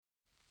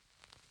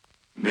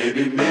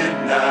Maybe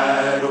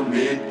midnight or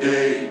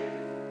midday,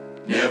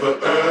 never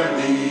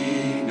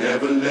early,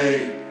 never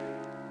late.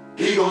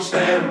 He gon'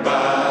 stand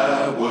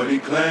by what he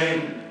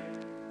claimed,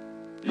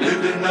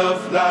 lived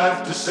enough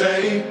life to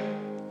say,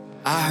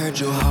 I heard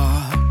your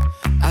heart,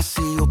 I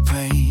see your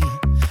pain,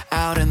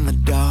 out in the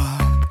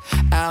dark,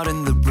 out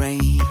in the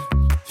rain.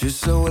 Feel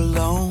so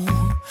alone,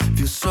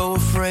 feel so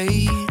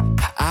afraid.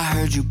 I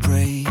heard you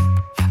pray,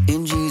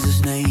 in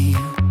Jesus' name.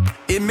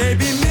 It may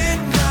be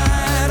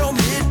midnight or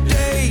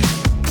midday,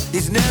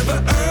 it's never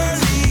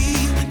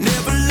early,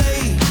 never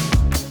late.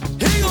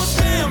 He gon'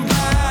 stand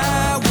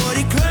by what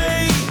he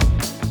claimed.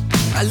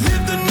 I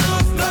lived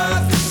enough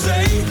life to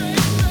say,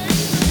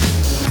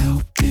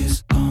 help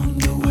is on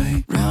the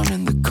way, round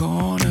in the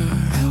corner.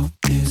 Help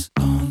is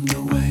on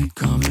the way,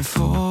 coming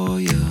for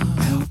you.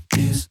 Help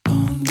is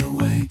on the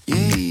way,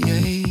 yeah,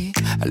 yeah.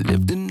 I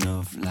lived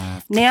enough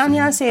life. Now,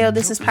 annyeonghaseyo,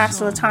 this is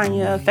Pastor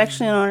Latanya,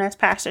 affectionately known as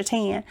Pastor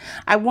Tan.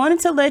 I wanted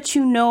to let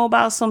you know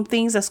about some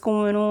things that's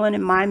going on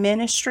in my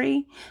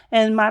ministry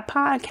and my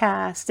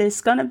podcast.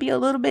 It's going to be a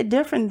little bit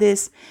different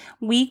this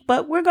week,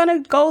 but we're going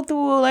to go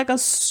through like a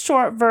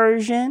short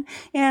version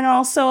and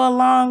also a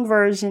long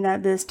version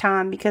at this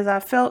time because I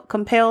felt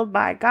compelled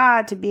by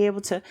God to be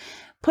able to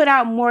put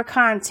out more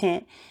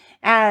content,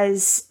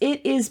 as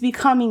it is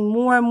becoming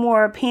more and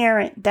more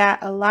apparent that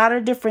a lot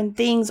of different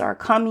things are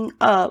coming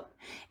up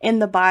in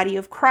the body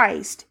of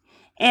Christ.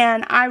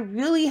 And I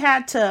really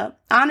had to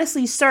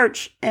honestly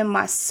search in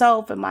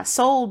myself and my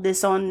soul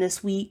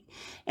this week.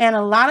 And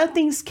a lot of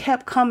things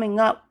kept coming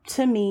up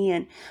to me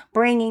and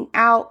bringing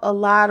out a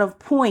lot of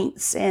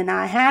points. And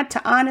I had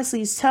to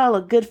honestly tell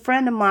a good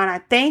friend of mine, I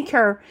thank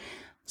her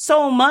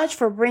so much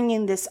for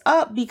bringing this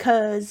up,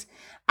 because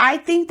I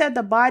think that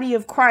the body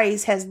of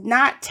Christ has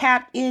not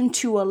tapped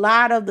into a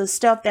lot of the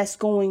stuff that's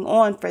going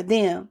on for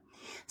them.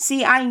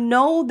 See, I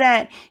know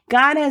that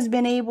God has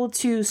been able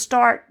to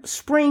start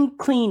spring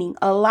cleaning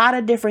a lot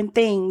of different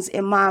things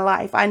in my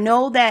life. I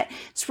know that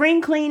spring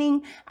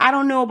cleaning, I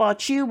don't know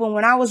about you, but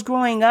when I was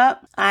growing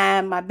up,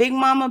 my big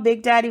mama,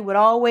 big daddy would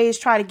always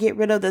try to get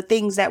rid of the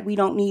things that we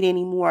don't need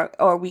anymore,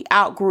 or we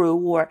outgrew,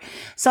 or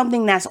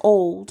something that's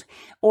old,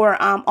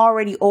 or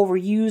already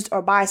overused,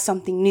 or buy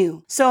something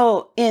new.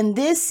 So in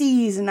this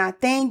season, I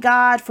thank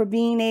God for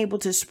being able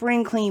to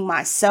spring clean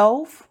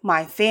myself,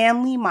 my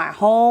family, my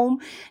home,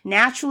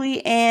 naturally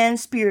and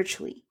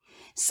spiritually.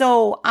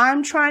 So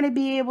I'm trying to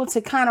be able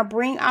to kind of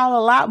bring out a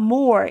lot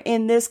more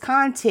in this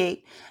content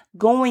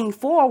going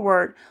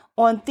forward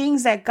on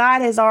things that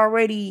God has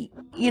already,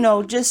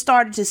 just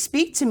started to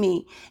speak to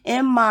me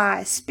in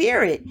my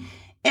spirit.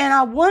 And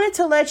I wanted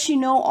to let you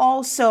know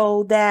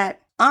also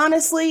that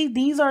honestly,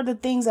 these are the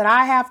things that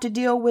I have to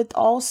deal with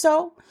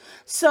also.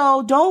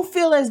 So don't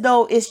feel as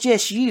though it's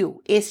just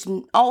you. It's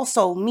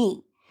also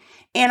me.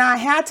 And I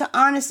had to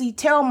honestly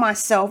tell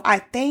myself, I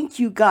thank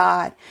you,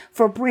 God,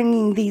 for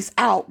bringing these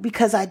out,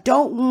 because I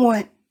don't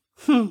want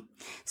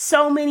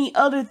so many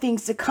other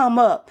things to come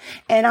up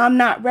and I'm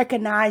not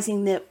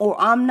recognizing them, or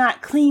I'm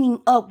not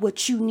cleaning up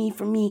what you need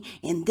from me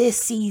in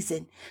this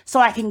season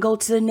so I can go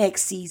to the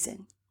next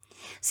season.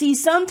 See,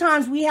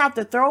 sometimes we have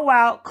to throw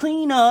out,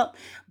 clean up,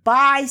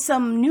 buy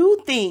some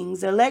new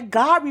things, and let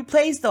God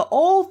replace the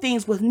old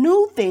things with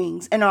new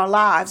things in our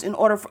lives in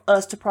order for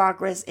us to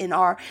progress in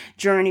our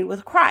journey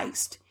with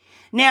Christ.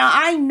 Now,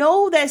 I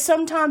know that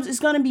sometimes it's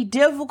going to be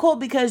difficult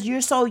because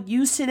you're so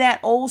used to that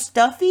old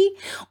stuffy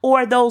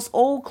or those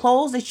old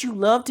clothes that you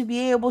love to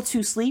be able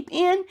to sleep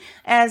in,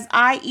 as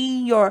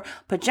i.e. your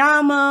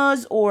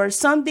pajamas or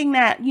something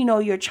that,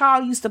 your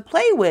child used to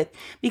play with,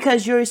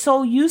 because you're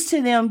so used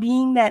to them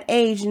being that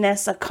age and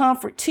that's a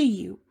comfort to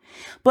you.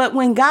 But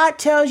when God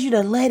tells you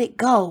to let it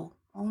go,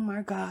 oh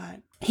my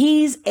God,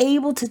 He's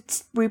able to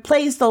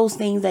replace those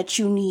things that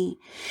you need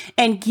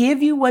and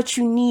give you what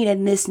you need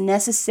in this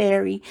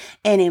necessary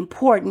and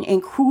important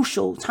and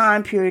crucial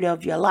time period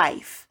of your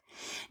life.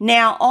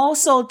 Now,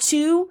 also,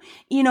 too,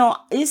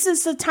 this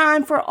is a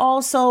time for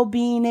also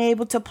being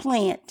able to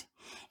plant.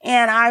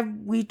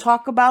 And we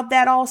talk about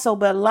that also,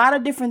 but a lot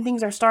of different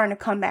things are starting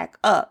to come back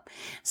up.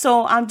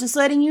 So I'm just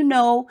letting you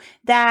know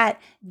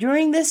that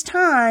during this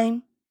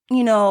time,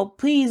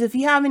 please, if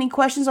you have any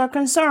questions or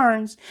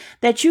concerns,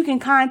 that you can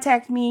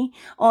contact me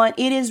on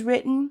It Is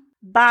Written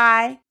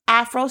by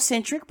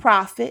Afrocentric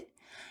Prophet.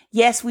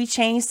 Yes, we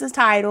changed the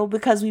title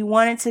because we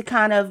wanted to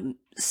kind of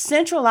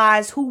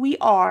centralize who we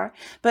are,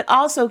 but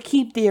also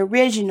keep the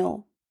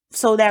original,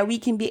 so that we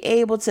can be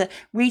able to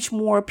reach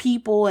more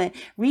people and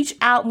reach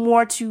out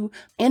more to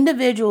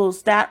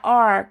individuals that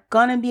are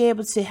going to be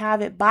able to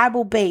have it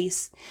Bible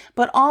based,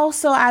 but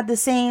also at the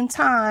same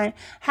time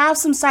have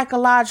some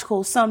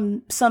psychological,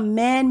 some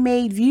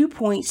man-made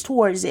viewpoints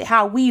towards it,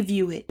 how we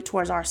view it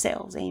towards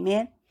ourselves.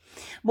 Amen.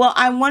 Well,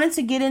 I wanted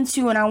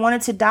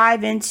to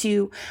dive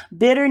into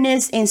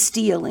bitterness and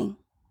stealing.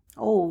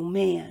 Oh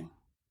man.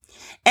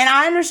 And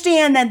I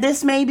understand that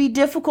this may be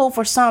difficult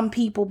for some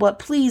people, but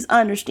please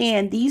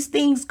understand these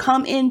things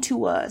come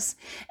into us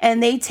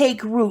and they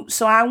take root.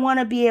 So I want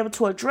to be able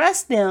to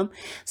address them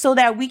so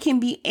that we can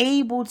be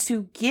able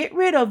to get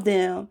rid of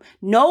them,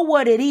 know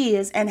what it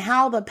is and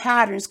how the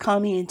patterns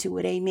come into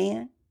it.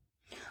 Amen.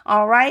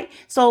 All right.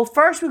 So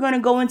first we're going to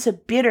go into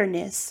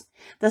bitterness.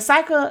 The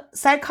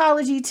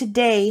psychology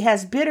today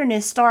has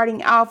bitterness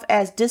starting off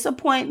as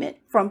disappointment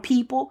from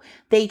people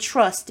they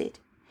trusted.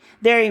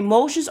 Their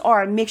emotions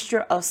are a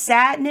mixture of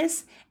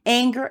sadness,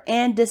 anger,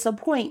 and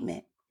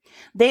disappointment.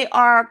 They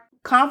are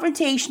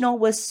confrontational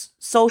with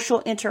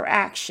social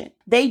interaction.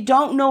 They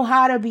don't know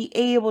how to be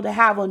able to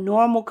have a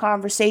normal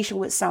conversation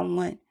with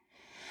someone.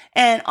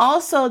 And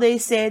also they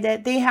said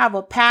that they have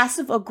a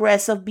passive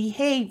aggressive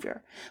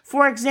behavior.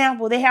 For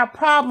example, they have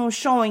problems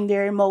showing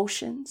their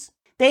emotions.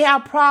 They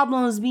have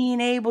problems being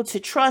able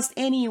to trust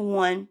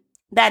anyone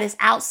that is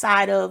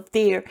outside of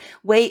their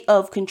way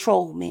of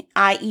controlment,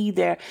 i.e.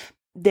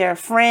 their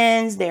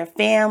friends, their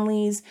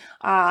families,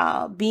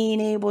 being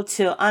able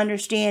to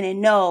understand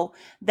and know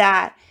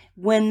that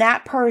when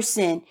that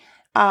person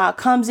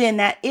comes in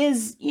that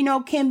is,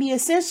 can be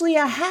essentially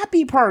a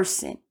happy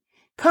person,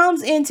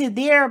 comes into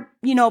their,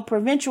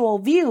 provincial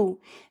view,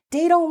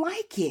 they don't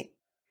like it.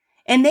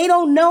 And they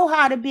don't know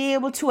how to be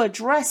able to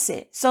address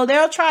it. So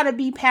they'll try to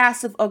be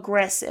passive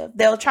aggressive.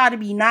 They'll try to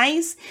be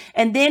nice.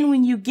 And then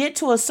when you get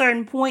to a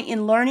certain point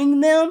in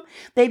learning them,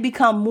 they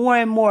become more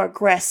and more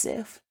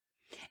aggressive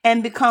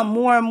and become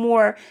more and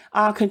more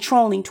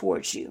controlling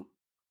towards you.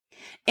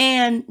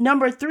 And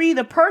number 3,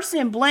 the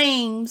person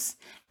blames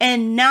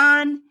and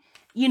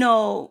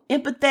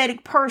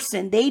empathetic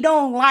person. They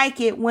don't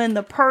like it when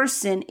the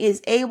person is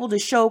able to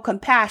show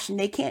compassion.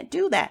 They can't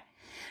do that.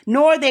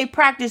 Nor they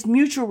practice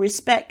mutual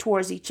respect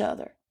towards each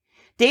other.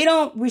 They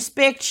don't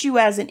respect you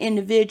as an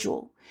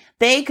individual.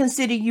 They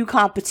consider you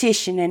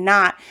competition and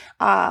not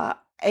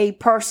a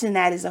person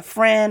that is a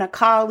friend, a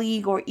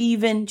colleague, or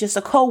even just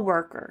a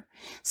coworker.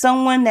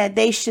 Someone that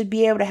they should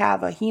be able to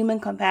have a human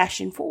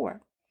compassion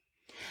for.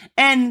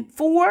 And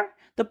 4,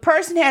 the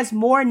person has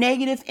more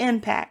negative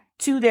impact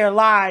to their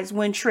lives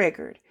when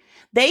triggered.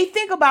 They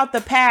think about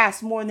the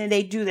past more than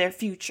they do their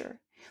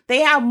future. They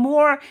have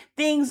more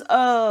things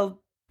of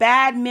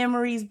bad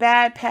memories,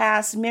 bad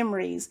past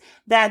memories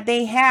that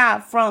they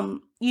have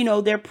from,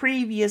 their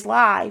previous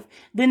life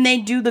than they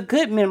do the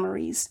good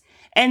memories.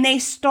 And they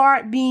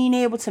start being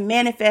able to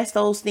manifest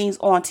those things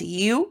onto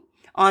you,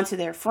 onto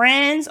their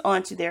friends,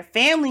 onto their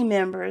family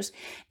members.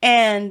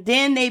 And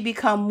then they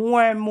become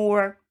more and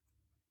more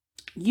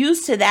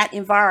used to that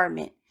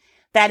environment,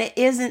 that it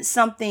isn't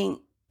something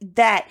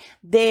that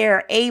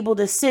they're able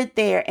to sit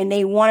there and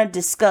they want to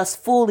discuss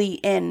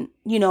fully and,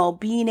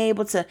 being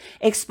able to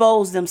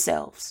expose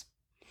themselves.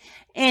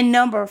 And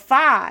number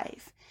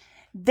 5,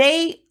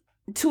 they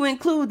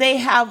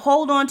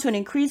hold on to an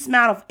increased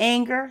amount of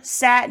anger,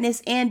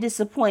 sadness, and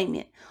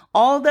disappointment.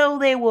 Although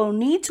they will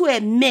need to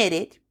admit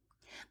it,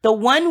 the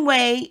one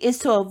way is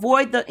to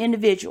avoid the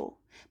individual.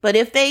 But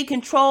if they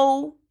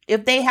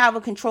have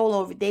a control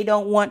over it, they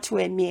don't want to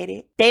admit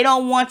it. They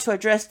don't want to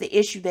address the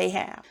issue they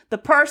have. The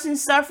person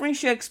suffering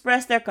should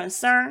express their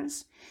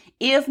concerns.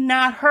 If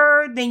not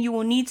heard, then you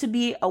will need to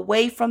be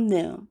away from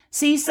them.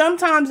 See,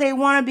 sometimes they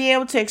want to be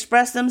able to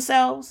express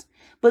themselves,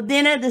 but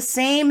then at the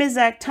same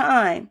exact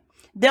time,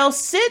 they'll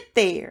sit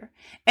there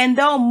and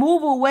they'll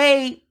move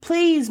away.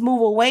 Please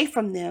move away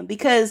from them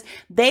because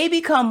they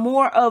become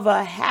more of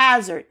a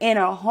hazard and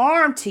a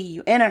harm to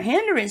you and a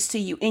hindrance to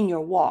you in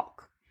your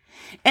walk.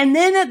 And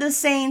then at the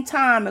same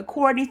time,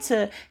 according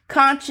to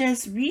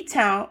conscious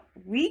rethinking,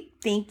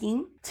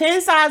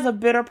 10 signs of a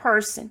bitter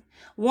person.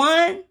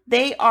 1,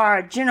 they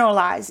are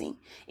generalizing.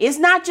 It's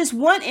not just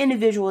one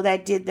individual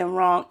that did them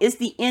wrong. It's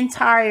the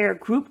entire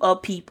group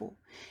of people.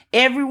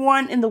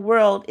 Everyone in the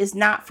world is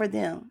not for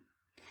them.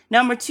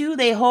 Number 2,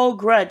 they hold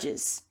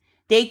grudges.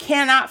 They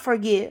cannot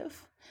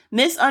forgive.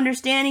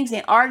 Misunderstandings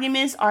and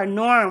arguments are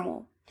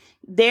normal.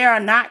 They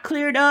are not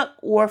cleared up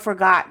or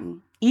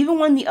forgotten. Even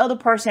when the other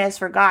person has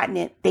forgotten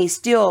it, they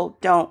still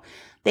don't.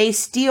 They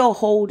still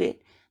hold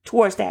it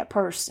towards that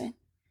person.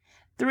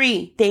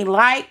 3, they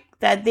like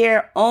that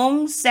their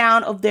own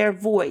sound of their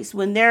voice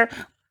when they're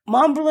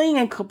mumbling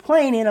and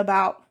complaining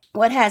about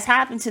what has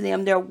happened to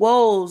them, their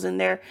woes and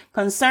their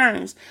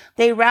concerns.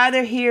 They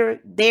rather hear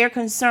their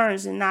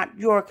concerns and not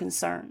your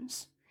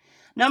concerns.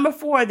 Number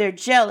 4, they're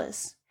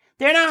jealous.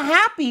 They're not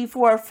happy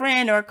for a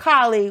friend or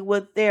colleague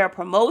with their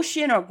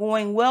promotion or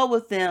going well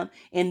with them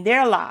in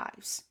their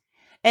lives.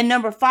 And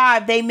number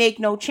 5, they make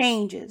no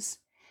changes.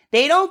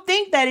 They don't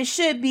think that it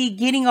should be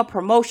getting a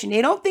promotion.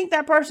 They don't think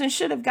that person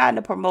should have gotten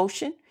a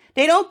promotion.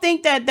 They don't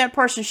think that that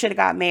person should have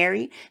got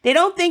married. They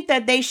don't think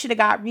that they should have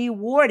got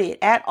rewarded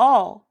at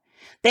all.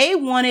 They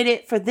wanted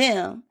it for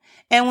them.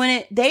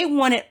 And they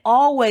want it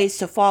always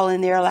to fall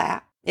in their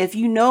lap. If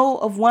you know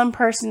of one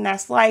person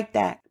that's like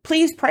that,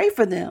 please pray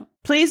for them.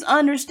 Please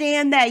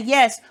understand that,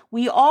 yes,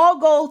 we all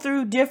go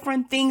through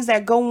different things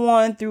that go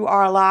on through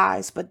our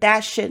lives, but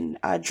that shouldn't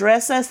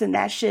address us and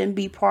that shouldn't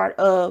be part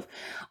of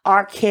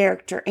our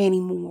character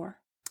anymore.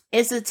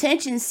 It's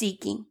attention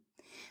seeking.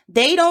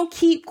 They don't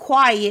keep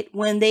quiet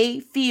when they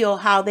feel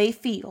how they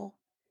feel.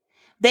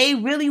 They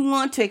really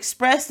want to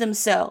express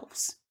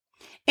themselves.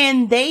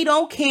 And they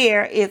don't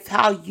care if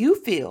how you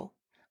feel.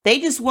 They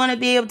just want to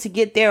be able to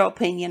get their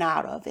opinion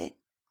out of it.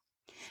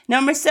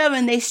 Number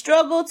 7, they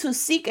struggle to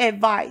seek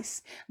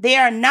advice. They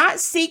are not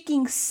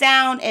seeking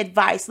sound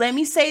advice. Let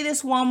me say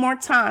this one more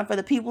time for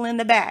the people in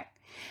the back.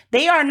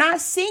 They are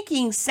not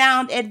seeking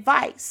sound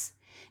advice.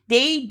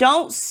 They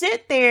don't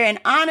sit there and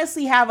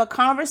honestly have a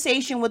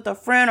conversation with a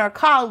friend or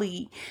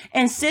colleague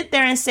and sit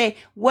there and say,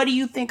 what do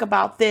you think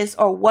about this?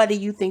 Or what do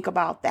you think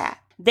about that?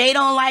 They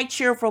don't like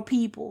cheerful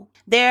people.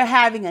 They're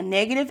having a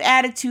negative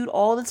attitude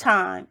all the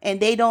time, and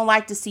they don't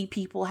like to see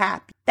people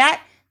happy.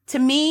 That, to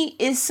me,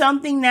 is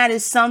something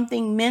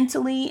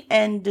mentally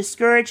and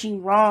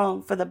discouraging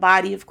wrong for the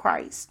body of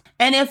Christ.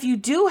 And if you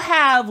do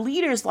have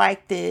leaders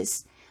like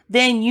this,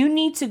 then you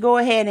need to go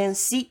ahead and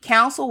seek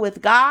counsel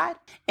with God.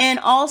 And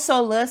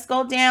also, let's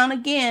go down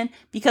again,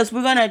 because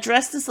we're going to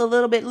address this a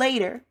little bit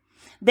later.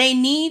 They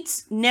need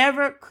to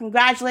never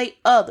congratulate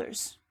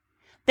others.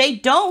 They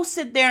don't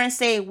sit there and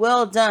say,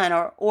 well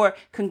done, or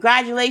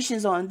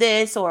congratulations on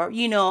this, or,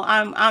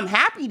 I'm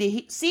happy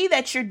to see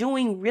that you're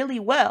doing really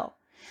well.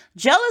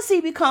 Jealousy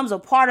becomes a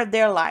part of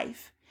their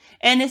life.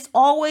 And it's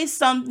always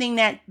something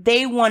that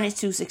they wanted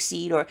to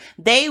succeed or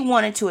they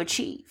wanted to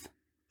achieve.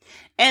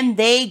 And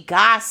they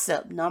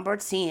gossip. Number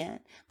 10.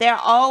 They're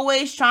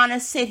always trying to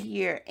sit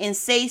here and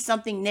say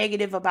something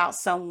negative about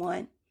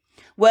someone,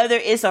 whether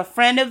it's a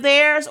friend of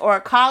theirs or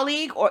a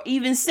colleague or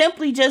even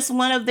simply just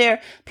one of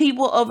their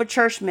people of a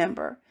church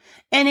member.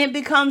 And it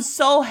becomes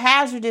so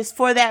hazardous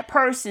for that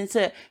person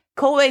to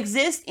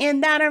coexist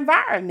in that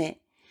environment.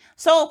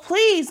 So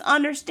please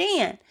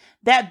understand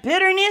that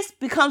bitterness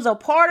becomes a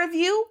part of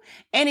you,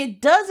 and it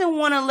doesn't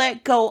want to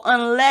let go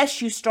unless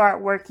you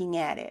start working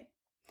at it.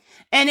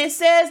 And it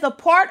says the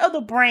part of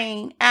the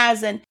brain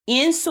as an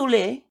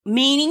insula,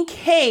 meaning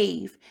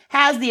cave,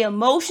 has the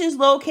emotions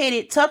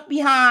located tucked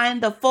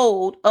behind the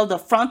fold of the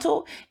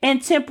frontal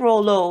and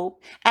temporal lobe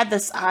at the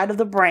side of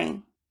the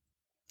brain.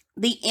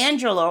 The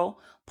angular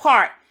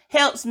part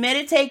helps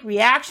mediate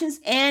reactions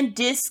and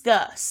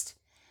disgust.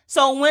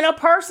 So when a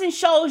person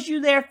shows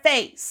you their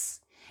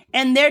face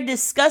and they're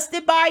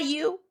disgusted by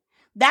you,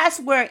 that's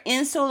where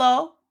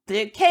insula,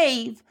 the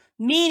cave,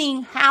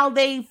 meaning how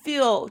they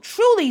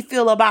truly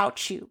feel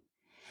about you.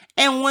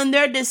 And when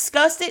they're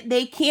disgusted,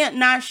 they can't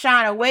not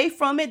shine away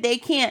from it. They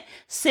can't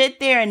sit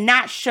there and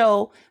not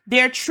show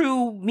their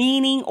true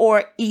meaning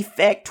or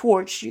effect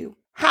towards you.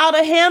 How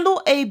to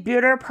handle a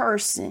bitter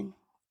person.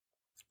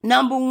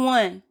 Number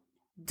 1,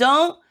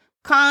 don't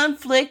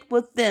conflict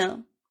with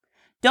them.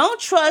 Don't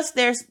trust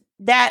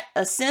that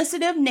a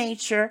sensitive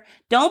nature.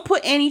 Don't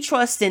put any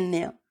trust in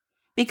them.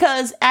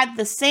 Because at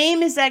the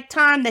same exact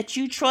time that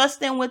you trust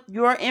them with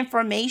your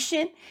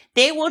information,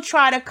 they will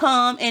try to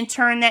come and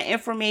turn that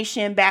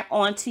information back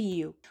onto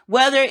you.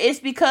 Whether it's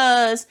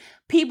because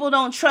people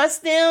don't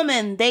trust them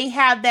and they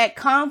have that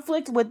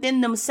conflict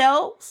within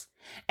themselves,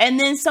 and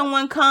then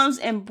someone comes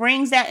and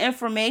brings that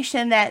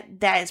information that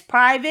is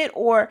private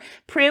or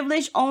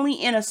privileged only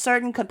in a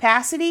certain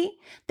capacity,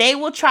 they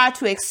will try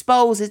to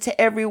expose it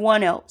to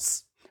everyone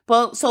else.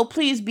 So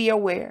please be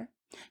aware.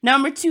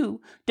 Number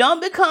 2,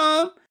 don't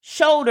become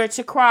shoulder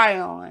to cry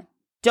on.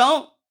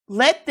 Don't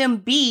let them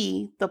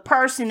be the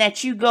person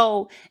that you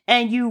go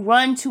and you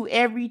run to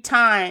every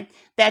time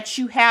that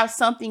you have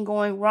something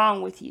going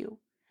wrong with you.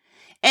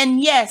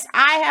 And yes,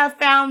 I have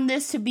found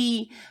this to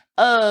be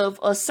of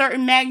a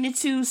certain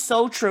magnitude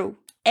so true.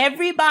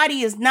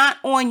 Everybody is not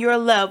on your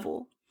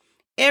level.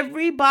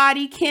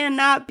 Everybody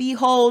cannot be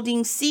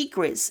holding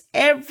secrets.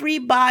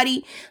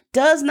 Everybody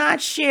does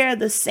not share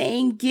the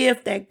same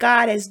gift that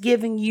God has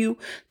given you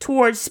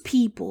towards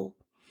people.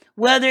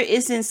 Whether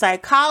it's in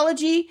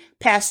psychology,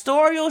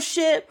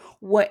 pastoralship,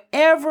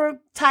 whatever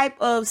type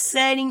of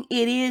setting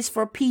it is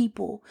for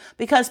people.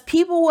 Because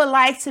people would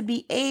like to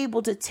be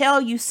able to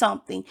tell you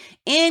something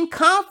in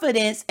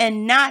confidence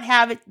and not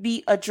have it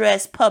be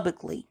addressed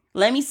publicly.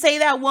 Let me say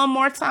that one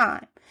more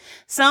time.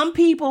 Some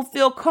people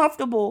feel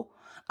comfortable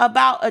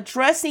about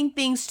addressing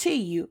things to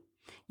you.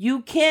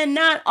 You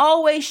cannot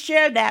always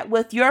share that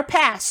with your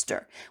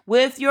pastor,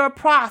 with your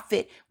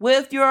prophet,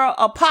 with your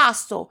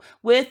apostle,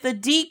 with the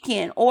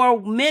deacon or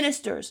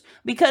ministers,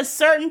 because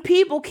certain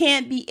people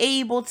can't be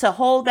able to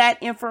hold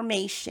that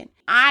information.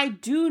 I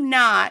do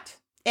not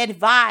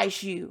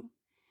advise you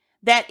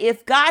that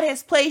if God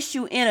has placed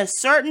you in a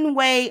certain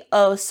way,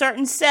 a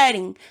certain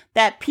setting,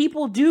 that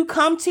people do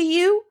come to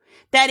you,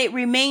 that it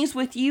remains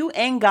with you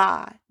and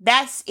God.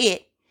 That's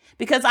it.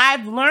 Because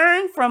I've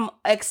learned from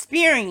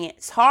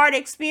hard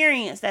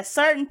experience, that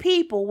certain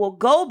people will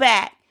go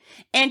back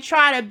and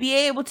try to be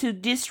able to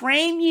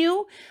disframe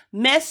you,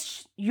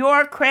 mess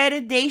your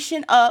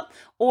accreditation up,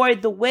 or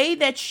the way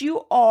that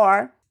you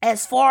are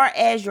as far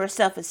as your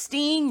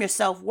self-esteem, your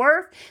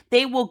self-worth.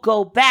 They will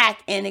go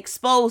back and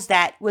expose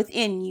that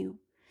within you.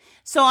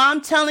 So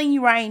I'm telling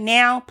you right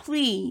now,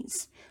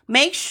 please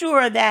Make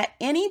sure that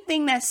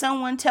anything that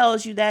someone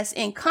tells you that's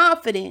in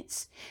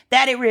confidence,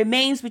 that it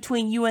remains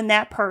between you and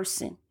that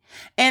person.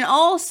 And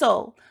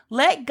also,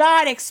 let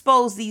God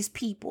expose these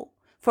people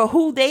for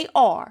who they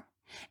are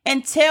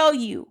and tell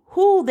you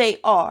who they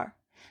are.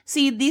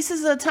 See, this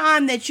is a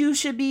time that you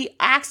should be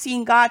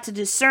asking God to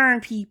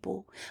discern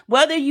people,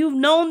 whether you've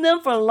known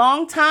them for a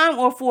long time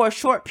or for a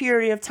short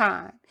period of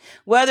time,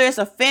 whether it's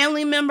a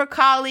family member,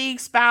 colleague,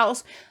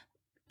 spouse,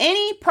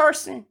 any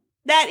person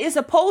that is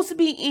supposed to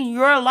be in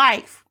your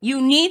life.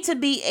 You need to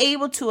be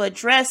able to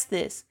address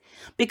this,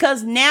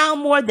 because now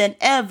more than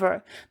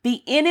ever,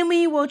 the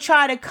enemy will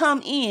try to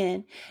come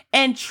in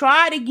and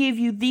try to give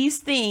you these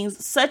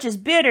things such as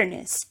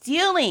bitterness,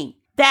 stealing,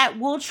 that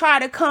will try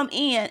to come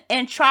in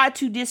and try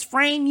to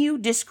disframe you,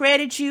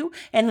 discredit you,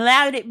 and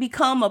allow it to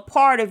become a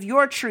part of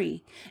your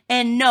tree.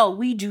 And no,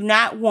 we do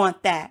not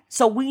want that.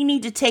 So we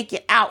need to take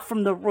it out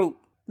from the root.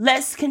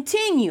 Let's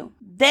continue.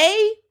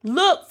 They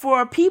look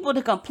for people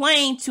to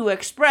complain, to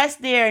express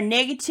their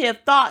negative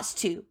thoughts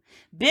to.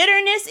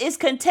 Bitterness is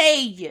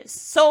contagious,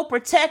 so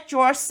protect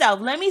yourself.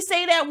 Let me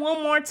say that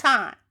one more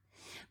time.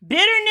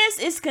 Bitterness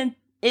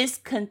is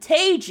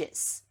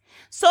contagious,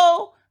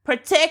 so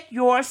protect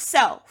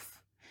yourself.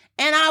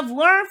 And I've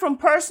learned from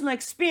personal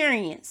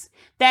experience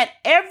that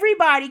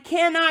everybody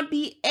cannot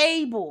be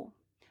able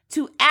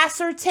to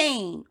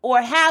ascertain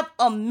or have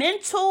a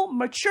mental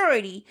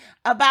maturity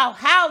about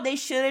how they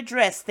should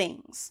address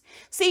things.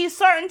 See,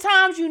 certain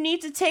times you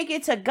need to take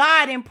it to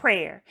God in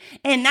prayer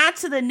and not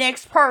to the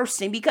next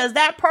person, because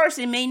that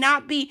person may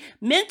not be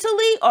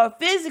mentally or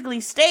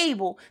physically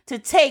stable to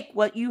take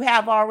what you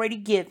have already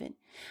given.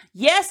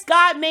 Yes,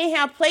 God may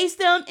have placed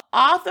them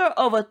author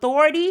of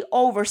authority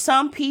over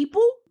some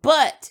people,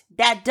 but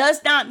that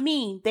does not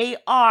mean they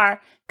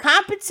are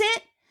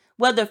competent,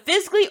 whether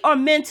physically or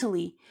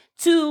mentally,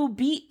 to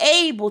be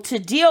able to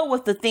deal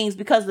with the things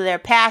because of their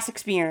past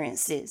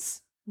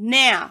experiences.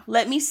 Now,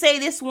 let me say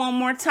this one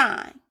more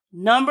time.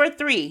 Number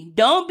 3,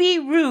 don't be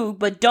rude,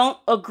 but don't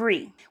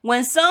agree.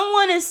 When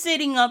someone is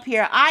sitting up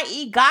here,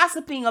 i.e.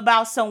 gossiping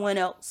about someone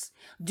else,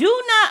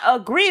 do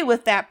not agree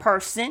with that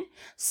person.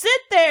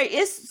 Sit there.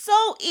 It's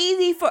so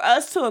easy for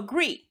us to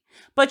agree.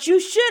 But you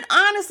should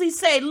honestly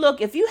say,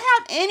 look, if you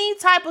have any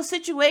type of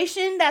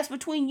situation that's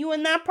between you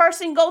and that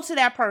person, go to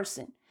that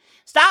person.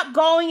 Stop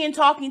going and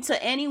talking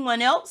to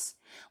anyone else.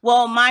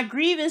 Well, my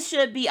grievance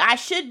should be, I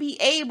should be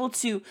able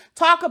to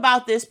talk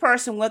about this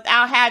person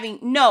without having,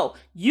 no,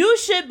 you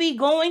should be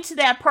going to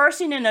that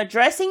person and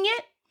addressing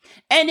it.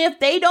 And if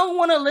they don't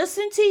want to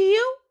listen to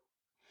you,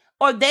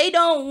 or they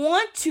don't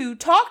want to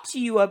talk to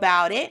you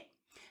about it,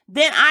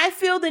 then I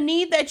feel the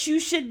need that you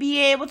should be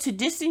able to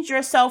distance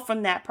yourself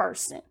from that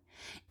person.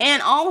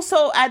 And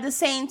also at the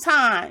same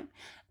time,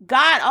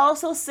 God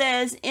also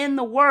says in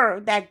the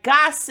word that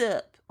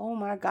gossip, oh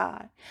my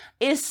God,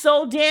 is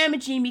so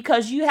damaging,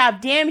 because you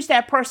have damaged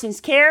that person's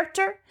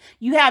character.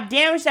 You have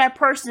damaged that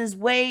person's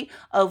way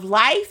of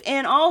life.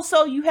 And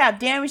also you have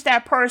damaged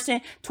that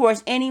person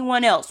towards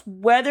anyone else,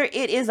 whether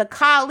it is a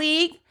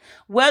colleague,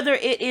 whether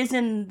it is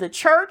in the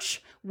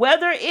church,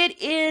 whether it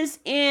is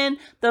in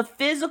the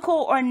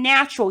physical or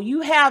natural.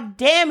 You have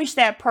damaged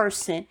that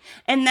person,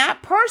 and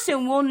that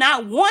person will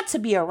not want to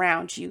be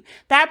around you.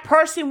 That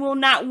person will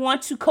not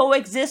want to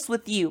coexist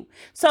with you.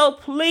 So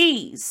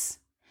please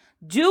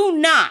do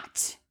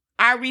not,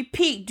 I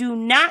repeat, do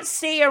not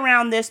stay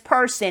around this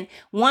person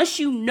once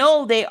you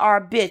know they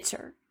are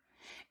bitter.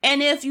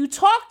 And if you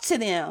talk to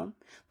them,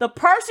 the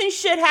person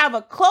should have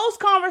a close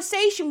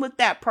conversation with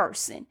that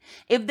person.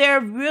 If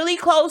they're really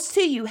close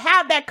to you,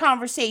 have that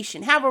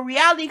conversation. Have a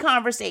reality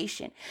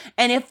conversation.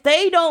 And if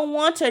they don't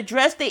want to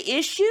address the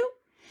issue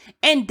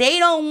and they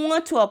don't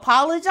want to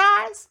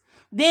apologize,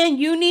 then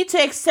you need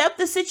to accept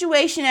the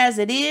situation as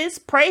it is,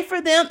 pray for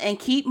them, and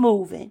keep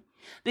moving.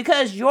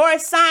 Because your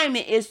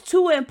assignment is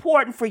too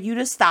important for you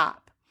to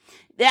stop.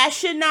 That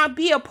should not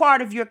be a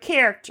part of your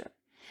character.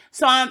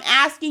 So I'm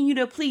asking you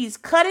to please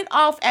cut it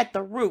off at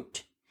the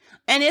root.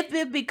 And if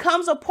it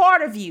becomes a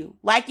part of you,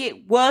 like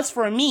it was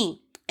for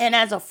me, and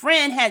as a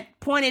friend had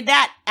pointed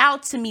that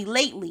out to me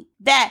lately,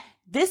 that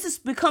this has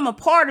become a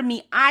part of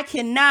me, I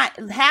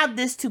cannot have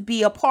this to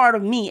be a part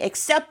of me,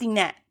 accepting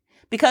that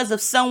because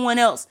of someone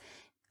else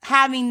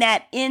having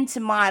that into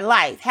my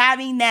life,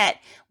 having that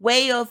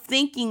way of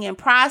thinking and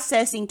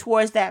processing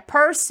towards that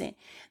person.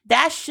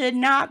 That should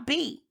not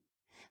be.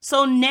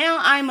 So now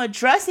I'm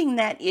addressing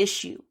that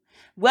issue.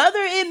 Whether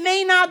it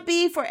may not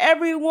be for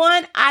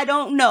everyone, I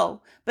don't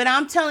know. But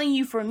I'm telling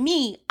you, for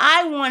me,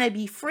 I want to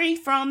be free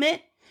from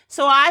it.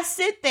 So I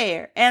sit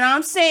there and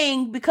I'm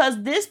saying,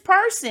 because this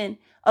person,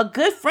 a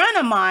good friend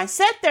of mine,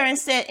 sat there and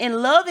said,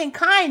 in love and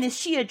kindness,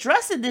 she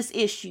addressed this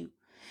issue.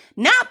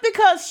 Not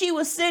because she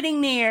was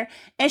sitting there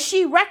and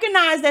she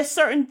recognized that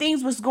certain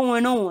things was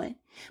going on,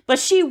 but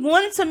she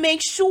wanted to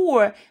make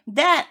sure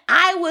that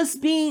I was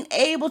being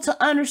able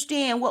to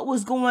understand what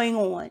was going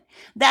on,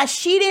 that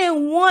she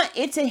didn't want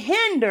it to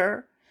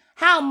hinder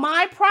how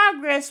my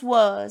progress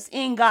was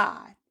in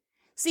God.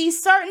 See,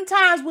 certain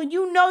times when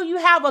you know you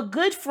have a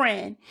good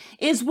friend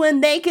is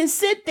when they can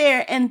sit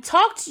there and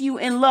talk to you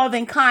in love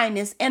and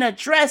kindness and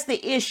address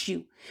the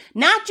issue.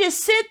 Not just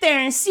sit there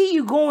and see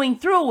you going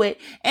through it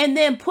and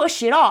then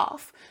push it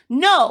off.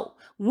 No,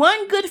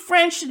 one good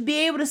friend should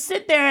be able to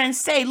sit there and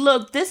say,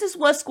 look, this is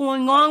what's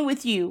going on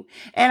with you.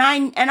 And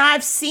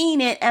I've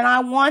seen it, and I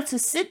want to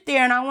sit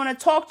there and I want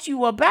to talk to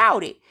you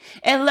about it.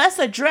 And let's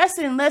address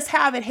it and let's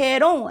have it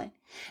head on.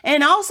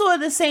 And also at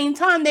the same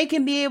time, they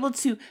can be able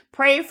to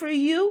pray for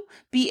you,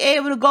 be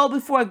able to go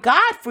before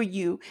God for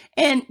you,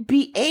 and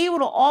be able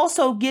to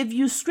also give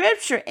you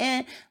scripture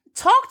and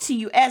talk to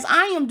you as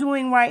I am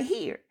doing right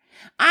here.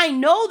 I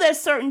know that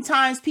certain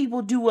times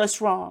people do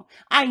us wrong.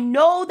 I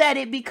know that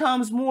it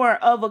becomes more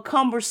of a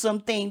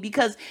cumbersome thing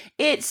because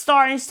it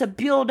starts to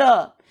build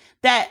up.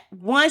 That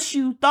once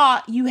you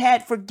thought you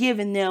had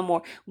forgiven them,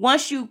 or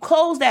once you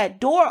close that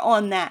door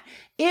on that,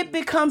 it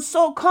becomes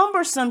so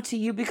cumbersome to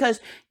you because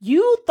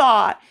you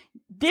thought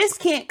this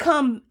can't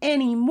come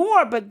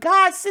anymore. But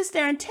God sits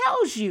there and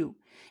tells you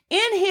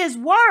in his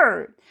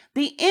word,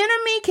 the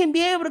enemy can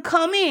be able to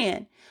come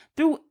in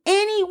through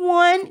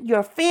anyone,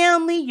 your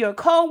family, your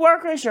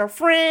co-workers, your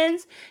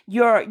friends,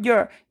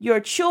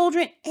 your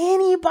children,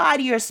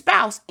 anybody, your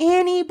spouse,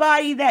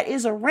 anybody that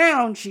is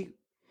around you.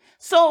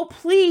 So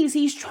please,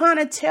 he's trying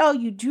to tell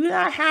you, do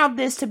not have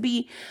this to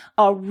be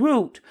a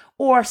root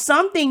or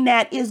something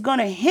that is going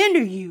to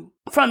hinder you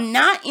from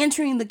not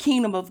entering the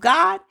kingdom of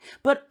God,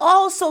 but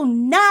also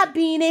not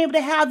being able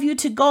to have you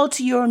to go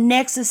to your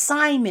next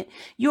assignment,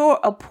 your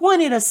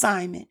appointed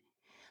assignment.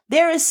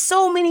 There is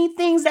so many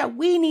things that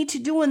we need to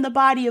do in the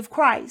body of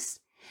Christ,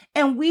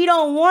 and we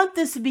don't want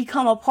this to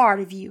become a part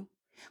of you.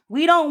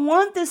 We don't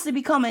want this to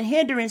become a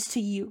hindrance to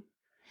you.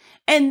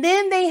 And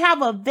then they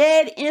have a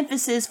vague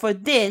emphasis for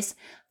this,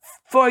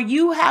 for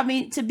you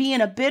having to be in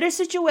a bitter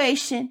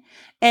situation,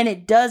 and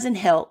it doesn't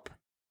help.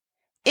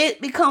 It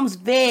becomes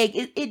vague.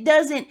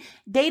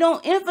 They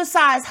don't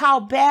emphasize how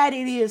bad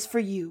it is for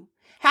you,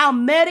 how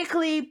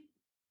medically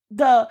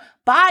the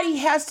body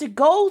has to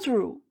go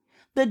through,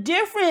 the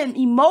different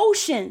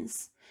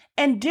emotions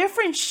and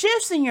different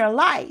shifts in your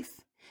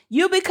life.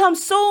 You become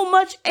so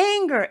much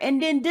anger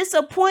and then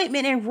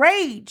disappointment and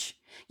rage.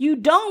 You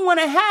don't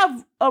want to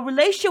have a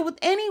relationship with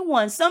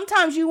anyone.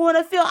 Sometimes you want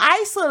to feel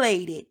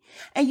isolated,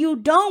 and you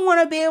don't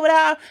want to be able to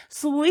have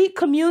sweet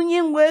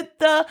communion with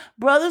the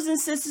brothers and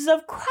sisters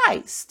of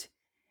Christ.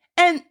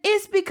 And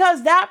it's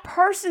because that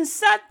person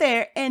sat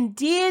there and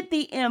did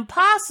the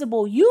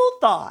impossible. You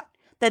thought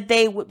that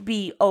they would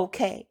be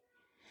okay.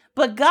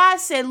 But God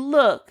said,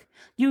 look,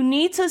 you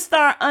need to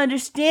start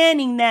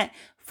understanding that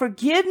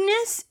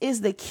forgiveness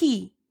is the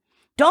key.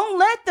 Don't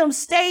let them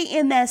stay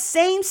in that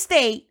same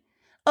state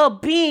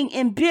of being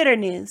in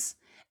bitterness,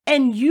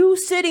 and you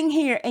sitting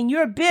here and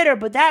you're bitter,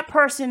 but that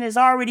person is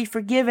already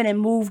forgiven and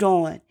moved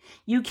on.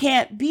 You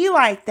can't be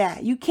like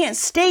that. You can't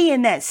stay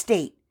in that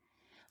state.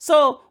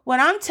 So what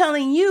I'm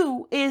telling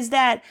you is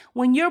that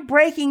when you're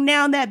breaking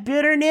down that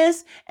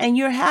bitterness and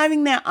you're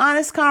having that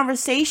honest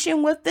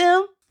conversation with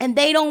them and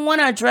they don't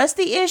want to address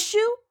the issue,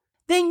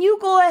 then you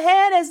go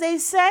ahead, as they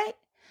say,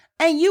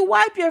 and you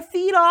wipe your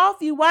feet off,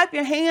 you wipe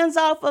your hands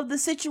off of the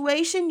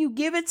situation, you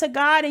give it to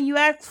God, and you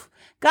ask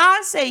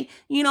God, say,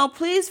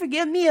 please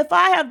forgive me if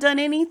I have done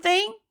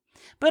anything,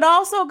 but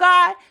also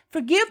God,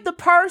 forgive the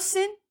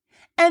person,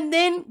 and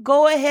then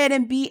go ahead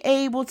and be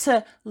able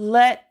to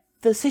let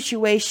the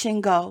situation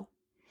go.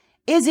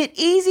 Is it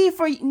easy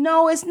for you?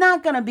 No, it's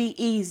not going to be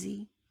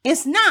easy.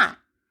 It's not,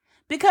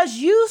 because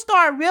you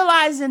start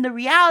realizing the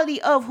reality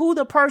of who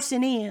the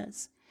person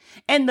is,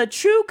 and the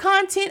true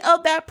content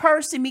of that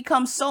person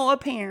becomes so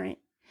apparent.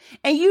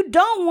 And you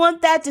don't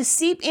want that to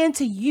seep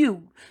into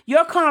you,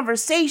 your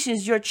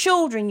conversations, your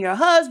children, your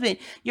husband,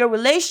 your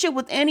relationship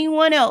with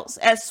anyone else,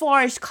 as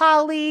far as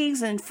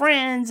colleagues and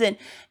friends and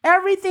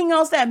everything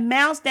else that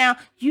mounts down.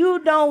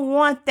 You don't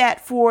want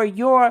that for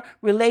your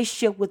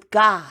relationship with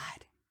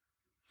God.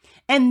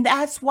 And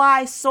that's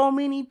why so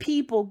many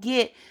people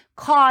get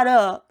caught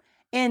up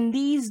in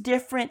these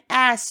different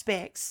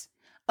aspects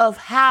of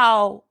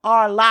how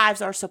our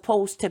lives are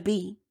supposed to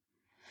be.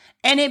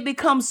 And it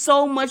becomes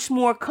so much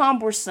more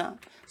cumbersome,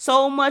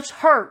 so much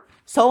hurt,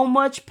 so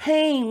much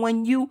pain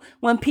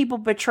when people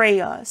betray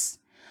us.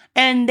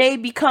 And they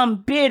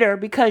become bitter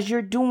because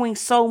you're doing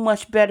so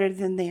much better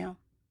than them,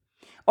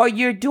 or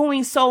you're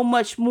doing so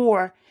much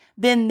more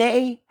than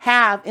they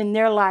have in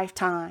their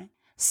lifetime.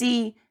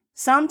 See,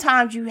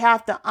 sometimes you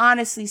have to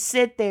honestly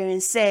sit there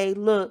and say,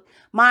 look,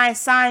 my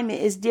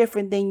assignment is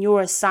different than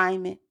your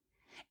assignment.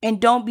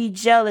 And don't be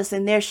jealous,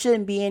 and there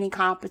shouldn't be any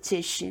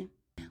competition.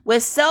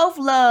 With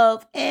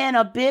self-love and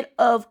a bit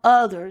of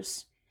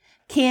others,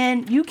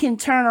 you can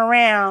turn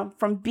around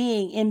from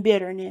being in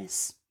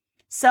bitterness.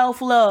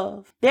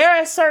 Self-love. There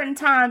are certain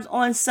times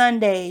on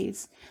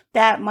Sundays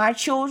that my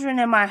children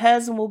and my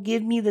husband will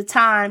give me the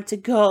time to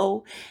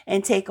go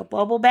and take a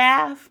bubble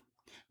bath,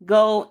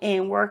 go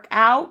and work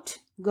out,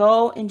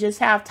 go and just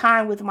have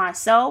time with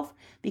myself,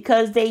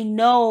 because they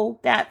know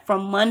that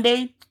from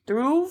Monday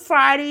through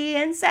Friday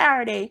and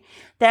Saturday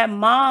that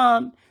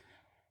mom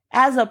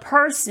As a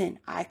person,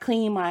 I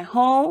clean my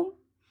home,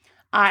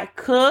 I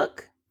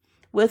cook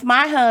with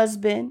my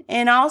husband,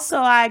 and also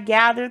I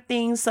gather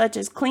things such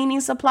as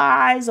cleaning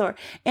supplies or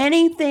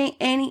any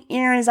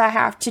errands I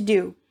have to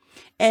do.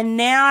 And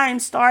now I'm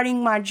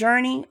starting my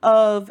journey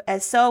of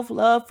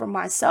self-love for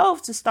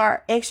myself to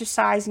start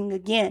exercising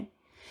again.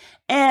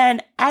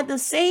 And at the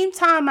same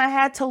time, I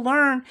had to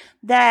learn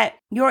that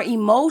your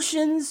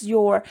emotions,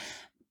 your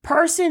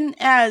person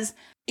as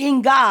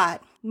in God,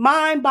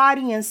 mind,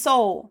 body, and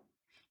soul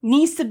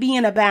needs to be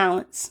in a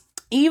balance.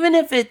 Even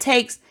if it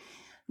takes,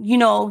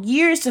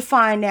 years to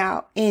find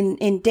out,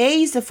 in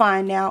days to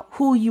find out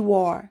who you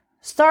are.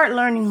 Start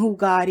learning who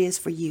God is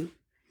for you.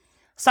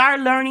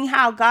 Start learning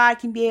how God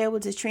can be able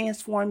to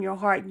transform your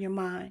heart and your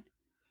mind.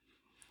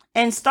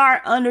 And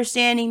start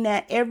understanding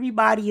that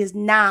everybody is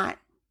not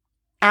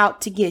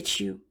out to get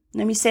you.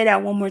 Let me say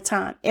that one more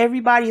time.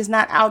 Everybody is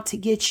not out to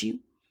get you,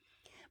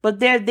 but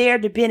they're there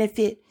to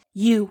benefit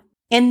you.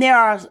 And there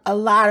are a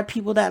lot of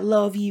people that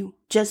love you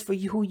just for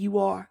who you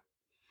are.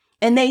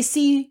 And they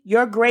see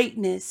your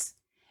greatness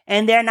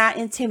and they're not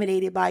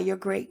intimidated by your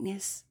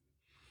greatness.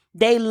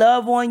 They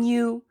love on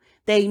you.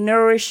 They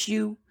nourish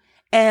you.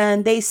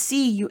 And they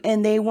see you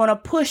and they want to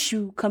push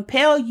you,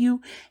 compel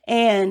you,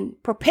 and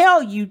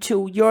propel you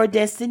to your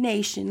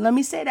destination. Let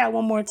me say that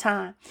one more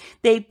time.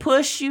 They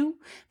push you,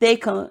 they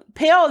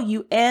compel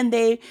you, and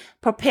they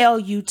propel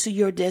you to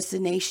your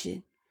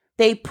destination.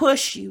 They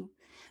push you.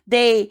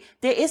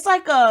 It's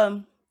like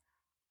a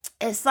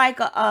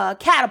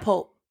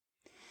catapult.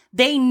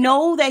 They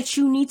know that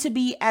you need to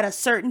be at a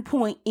certain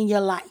point in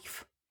your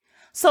life.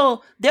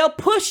 So they'll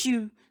push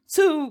you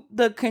to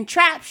the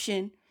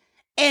contraption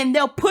and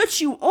they'll put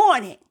you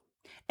on it.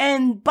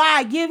 And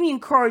by giving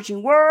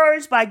encouraging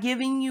words, by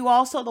giving you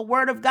also the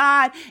word of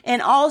God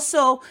and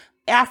also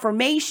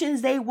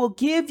affirmations, they will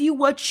give you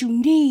what you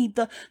need,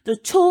 the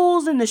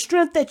tools and the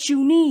strength that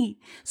you need,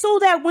 so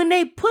that when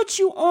they put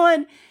you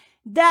on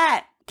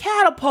that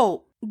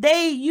catapult,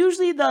 they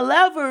usually the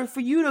lever for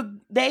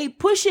you they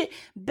push it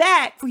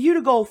back for you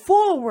to go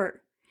forward.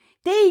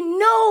 They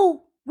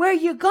know where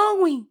you're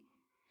going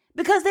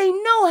because they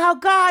know how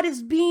God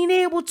is being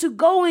able to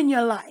go in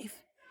your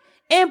life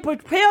and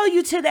propel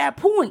you to that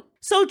point.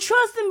 So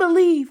trust and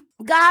believe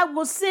God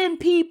will send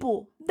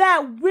people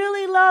that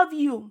really love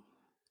you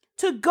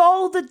to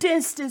go the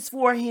distance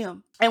for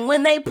him. And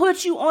when they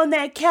put you on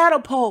that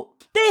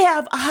catapult, they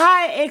have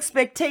high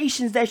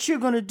expectations that you're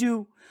going to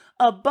do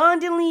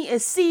abundantly,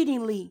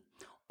 exceedingly,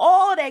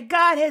 all that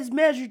God has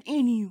measured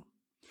in you.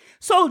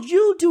 So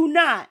you do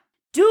not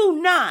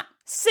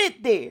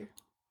sit there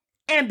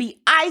and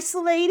be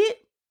isolated,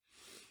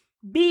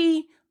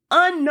 be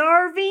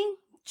unnerving,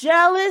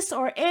 jealous,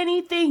 or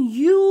anything.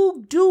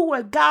 You do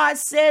what God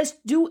says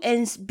do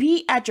and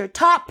be at your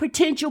top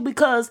potential,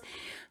 because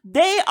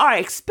they are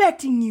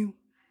expecting you,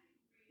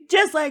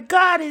 just like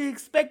God is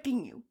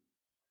expecting you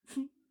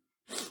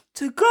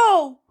to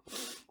go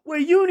where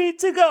you need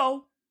to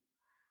go,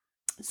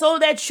 so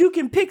that you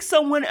can pick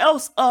someone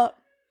else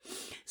up,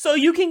 so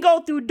you can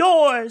go through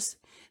doors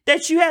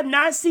that you have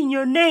not seen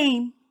your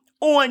name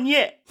on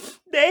yet.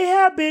 They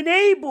have been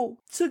able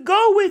to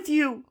go with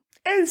you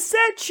and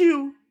set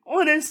you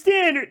on a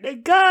standard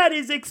that God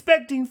is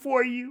expecting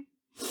for you.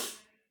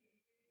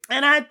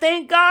 And I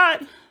thank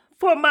God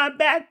for my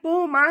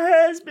backbone, my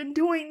husband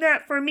doing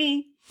that for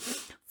me,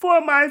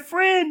 for my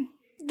friend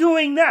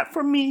doing that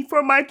for me,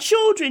 for my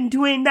children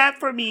doing that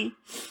for me,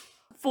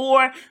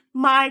 for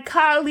my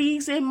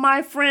colleagues and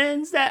my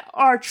friends that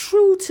are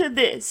true to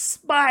this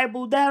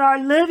Bible, that are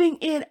living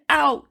it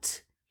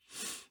out.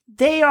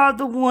 They are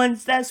the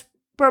ones that's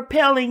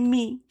propelling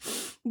me,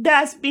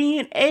 that's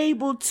being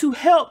able to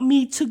help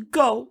me to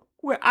go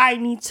where I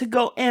need to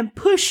go and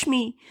push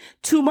me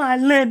to my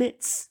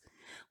limits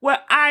where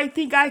I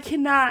think I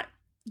cannot.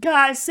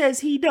 God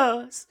says he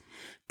does.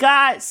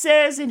 God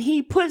says, and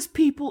he puts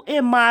people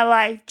in my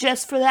life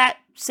just for that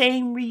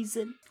same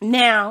reason.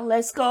 Now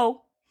let's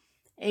go.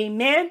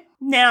 Amen.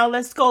 Now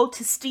let's go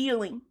to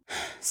stealing.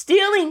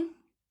 Stealing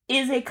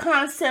is a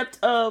concept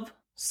of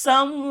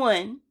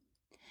someone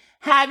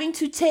having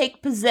to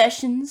take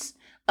possessions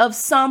of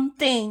some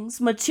things,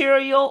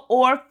 material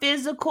or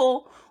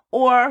physical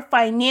or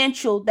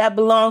financial, that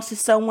belongs to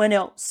someone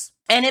else.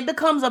 And it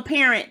becomes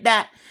apparent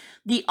that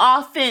the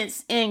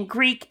offense in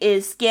Greek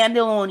is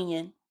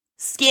scandalonian.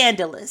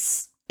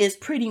 Scandalous is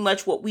pretty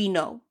much what we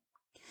know.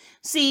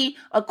 See,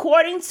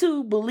 according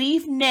to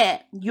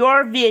BeliefNet,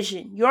 your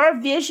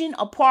vision,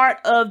 a part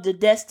of the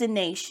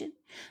destination.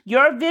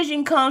 Your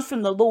vision comes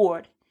from the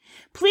Lord.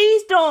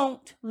 Please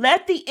don't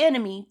let the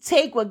enemy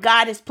take what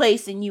God has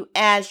placed in you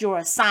as your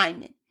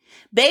assignment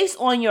based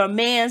on your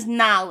man's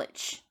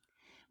knowledge.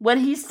 What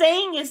he's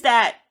saying is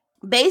that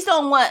based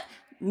on what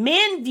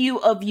men view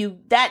of you,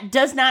 that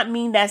does not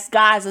mean that's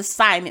God's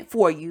assignment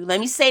for you. Let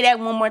me say that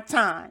one more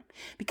time,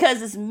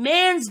 because it's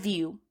man's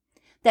view.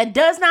 That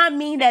does not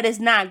mean that it's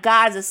not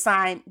God's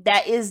assignment.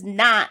 That is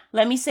not.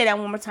 Let me say that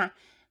one more time.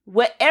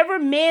 Whatever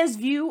man's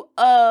view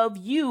of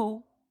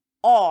you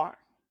are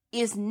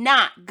is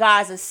not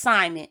God's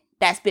assignment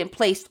that's been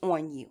placed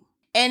on you.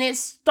 And it's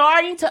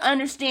starting to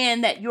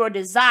understand that your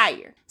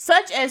desire,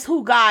 such as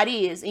who God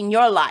is in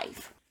your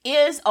life,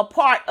 is a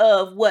part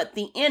of what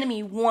the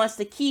enemy wants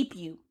to keep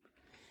you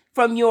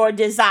from your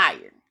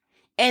desire.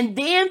 And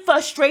then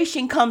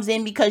frustration comes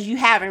in because you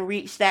haven't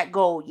reached that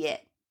goal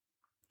yet.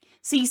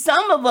 See,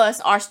 some of us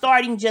are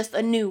starting just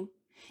anew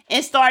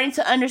and starting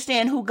to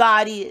understand who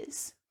God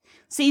is.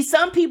 See,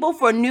 some people,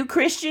 for new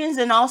Christians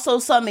and also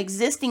some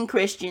existing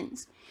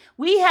Christians,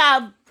 we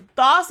have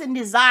thoughts and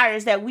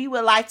desires that we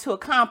would like to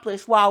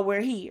accomplish while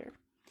we're here.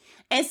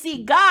 And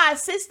see, God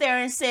sits there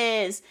and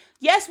says,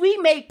 yes, we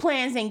make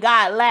plans and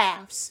God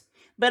laughs.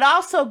 But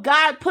also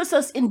God puts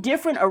us in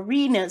different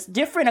arenas,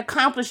 different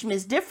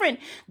accomplishments, different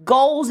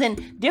goals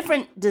and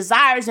different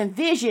desires and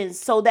visions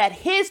so that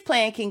his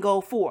plan can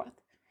go forth.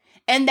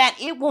 And that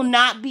it will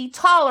not be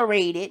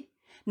tolerated,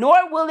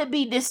 nor will it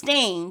be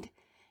disdained,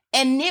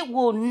 and it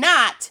will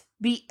not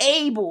be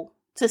able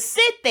to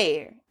sit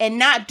there and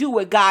not do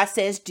what God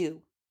says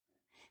do.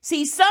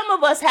 See, some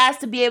of us has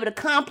to be able to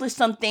accomplish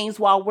some things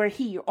while we're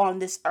here on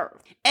this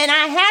earth. And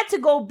I had to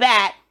go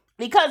back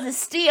because it's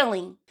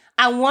stealing.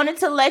 I wanted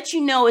to let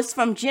you know it's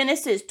from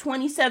Genesis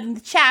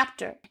 27th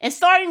chapter. And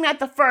starting at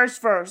the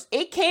first verse,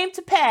 it came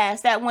to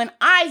pass that when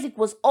Isaac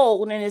was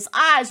old and his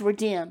eyes were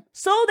dim,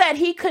 so that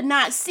he could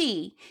not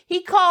see,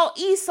 he called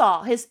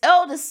Esau, his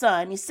eldest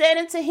son. He said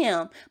unto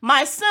him,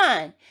 my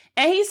son.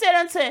 And he said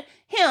unto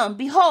him,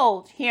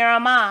 behold, here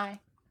am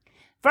I.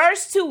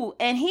 Verse 2,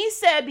 and he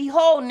said,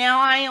 behold, now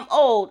I am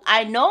old.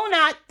 I know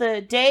not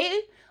the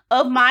day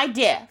of my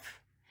death.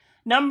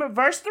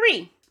 Verse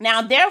 3.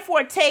 Now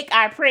therefore take,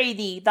 I pray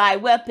thee, thy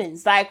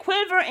weapons, thy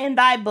quiver and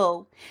thy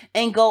bow,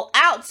 and go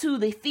out to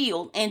the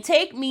field, and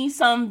take me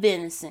some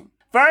venison.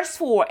 Verse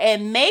 4,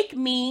 and make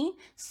me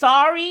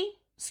savory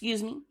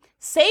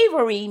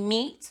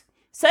meat,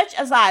 such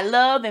as I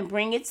love, and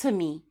bring it to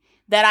me,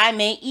 that I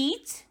may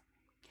eat,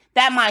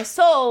 that my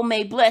soul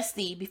may bless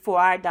thee before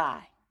I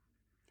die.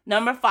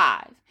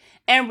 5,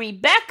 and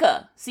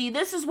Rebekah, see,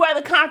 this is where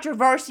the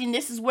controversy, and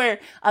this is where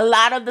a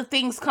lot of the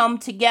things come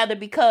together,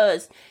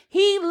 because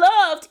he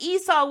loved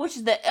Esau, which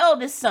is the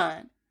eldest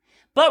son.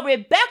 But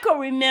Rebekah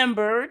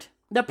remembered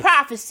the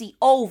prophecy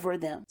over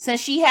them,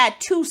 since she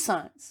had 2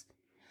 sons.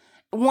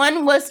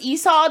 One was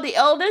Esau, the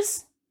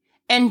eldest,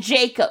 and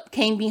Jacob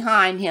came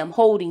behind him,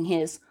 holding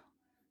his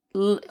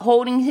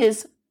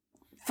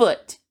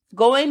foot.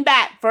 Going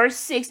back, verse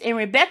 6, and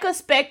Rebekah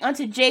spake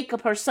unto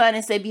Jacob her son,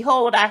 and said,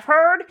 behold, I've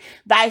heard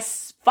thy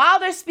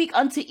father speak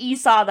unto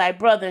Esau thy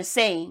brother,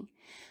 saying,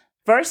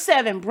 verse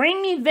 7,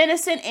 bring me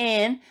venison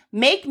and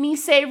make me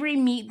savory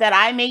meat, that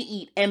I may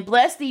eat, and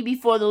bless thee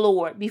before the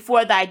Lord,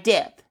 before thy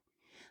death.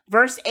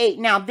 Verse 8,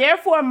 now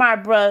therefore,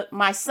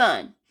 my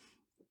son,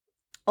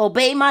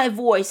 obey my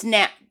voice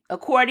now,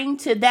 according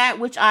to that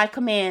which I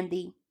command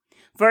thee.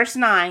 Verse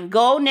 9,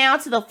 go now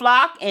to the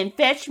flock, and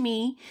fetch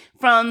me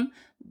from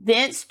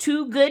thence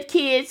 2 good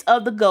kids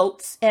of the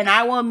goats, and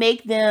I will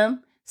make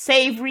them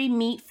savory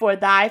meat for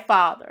thy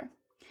father,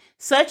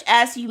 such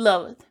as he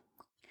loveth.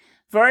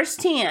 Verse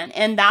 10,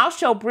 and thou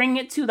shalt bring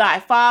it to thy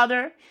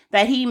father,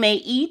 that he may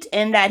eat,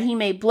 and that he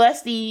may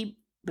bless thee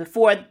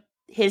before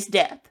his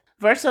death.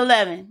 Verse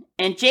 11,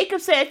 and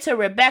Jacob said to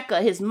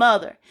Rebekah his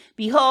mother,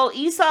 behold,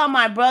 Esau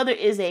my brother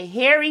is a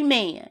hairy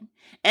man,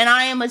 and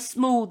I am a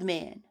smooth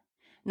man.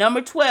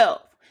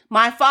 12,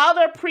 my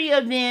father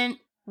Priam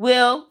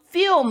will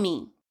feel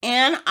me,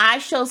 and I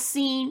shall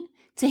seem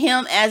to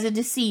him as a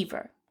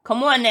deceiver.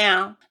 Come on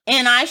now.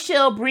 And I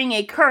shall bring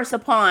a curse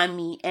upon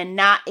me, and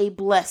not a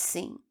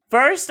blessing.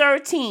 Verse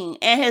 13,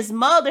 and his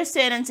mother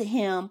said unto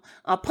him,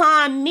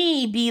 upon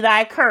me be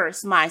thy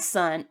curse, my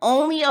son,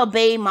 only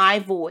obey my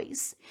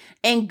voice,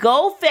 and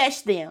go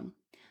fetch them.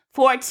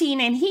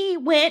 14, and he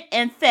went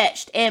and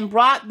fetched, and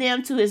brought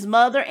them to his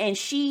mother, and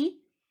she,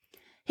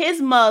 his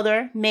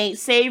mother, made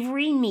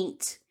savory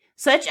meat,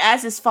 such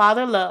as his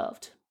father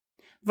loved.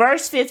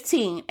 Verse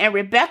 15, and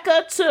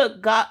Rebekah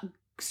took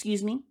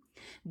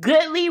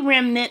goodly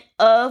remnant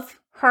of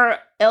her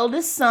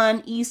eldest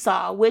son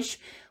Esau, which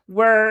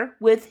were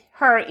with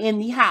her in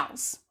the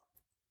house,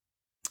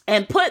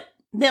 and put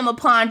them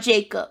upon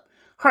Jacob,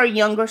 her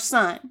younger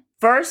son.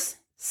 Verse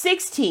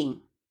 16,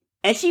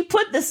 and she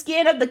put the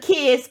skin of the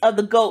kids of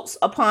the goats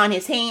upon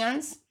his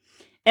hands,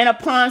 and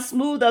upon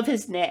smooth of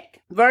his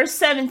neck. Verse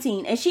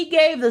 17, and she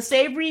gave the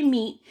savory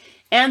meat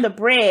and the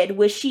bread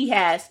which she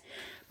has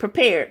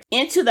prepared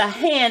into the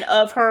hand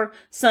of her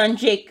son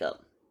Jacob.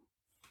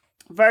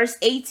 Verse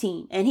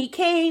 18, and he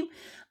came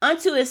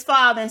unto his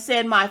father and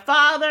said, my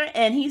father,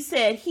 and he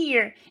said,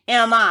 here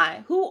am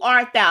I. Who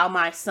art thou,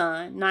 my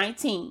son?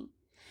 19,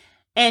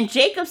 and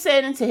Jacob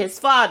said unto his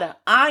father,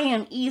 I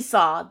am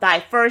Esau, thy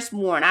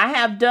firstborn. I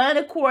have done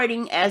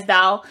according as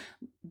thou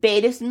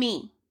badest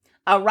me.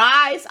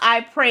 Arise,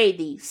 I pray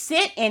thee,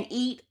 sit and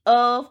eat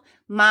of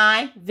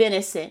my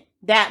venison,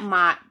 that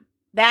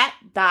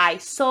thy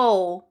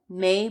soul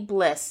may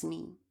bless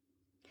me.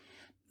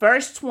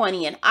 Verse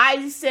 20, and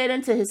Isaac said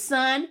unto his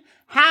son,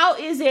 how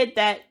is it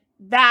that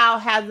thou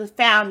hast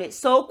found it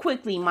so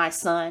quickly, my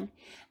son?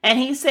 And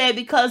he said,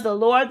 because the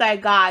Lord thy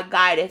God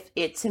guideth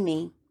it to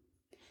me.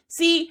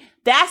 See,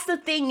 that's the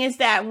thing, is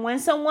that when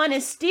someone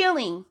is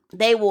stealing,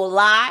 they will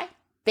lie,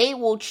 they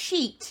will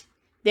cheat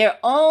their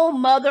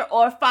own mother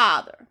or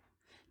father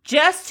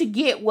just to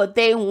get what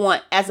they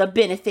want as a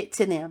benefit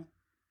to them.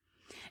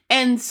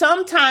 And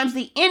sometimes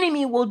the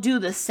enemy will do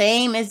the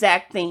same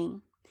exact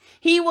thing.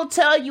 He will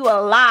tell you a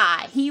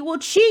lie. He will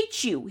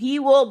cheat you. He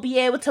will be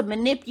able to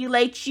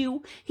manipulate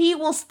you. He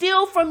will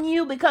steal from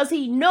you because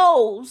he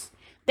knows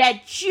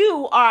that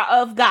you are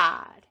of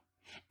God.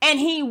 And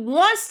he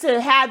wants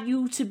to have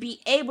you to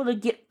be able to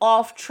get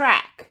off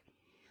track,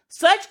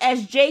 such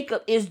as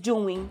Jacob is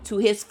doing to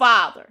his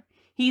father.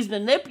 He's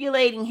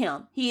manipulating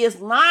him. He is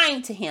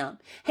lying to him.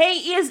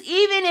 He is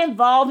even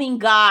involving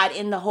God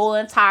in the whole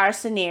entire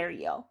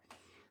scenario.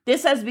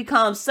 This has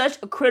become such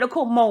a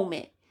critical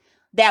moment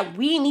that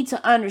we need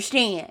to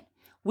understand.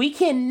 We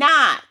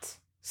cannot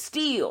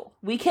steal.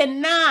 We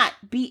cannot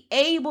be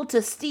able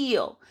to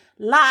steal,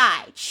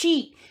 lie,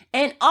 cheat,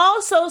 and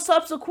also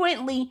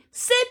subsequently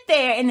sit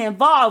there and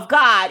involve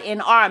God in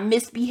our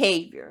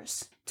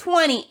misbehaviors.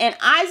 20, and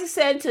Isaac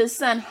said to his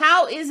son,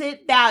 how is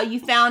it thou you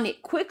found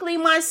it quickly,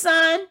 my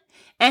son?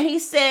 And he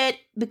said,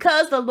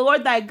 because the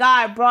Lord thy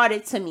God brought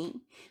it to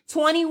me.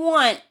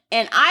 21,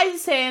 and Isaac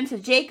said unto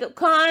Jacob,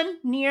 come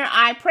near,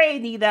 I pray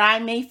thee, that I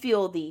may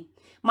feel thee,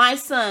 my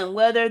son,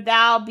 whether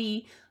thou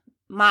be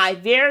my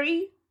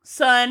very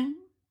son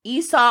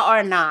Esau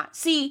or not.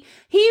 See,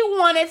 he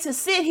wanted to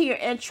sit here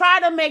and try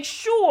to make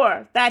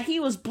sure that he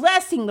was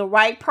blessing the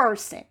right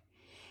person.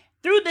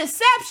 Through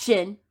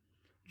deception,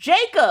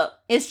 Jacob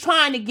is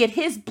trying to get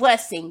his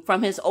blessing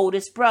from his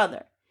oldest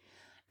brother.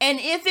 And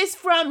if it's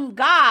from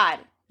God,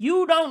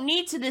 you don't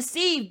need to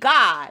deceive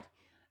God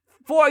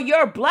for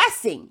your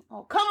blessing.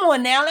 Oh, come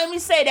on now. Let me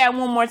say that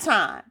one more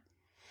time.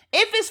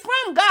 If it's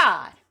from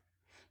God,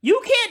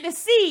 you can't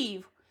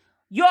deceive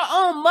your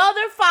own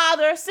mother,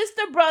 father,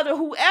 sister, brother,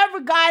 whoever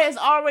God has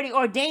already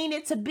ordained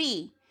it to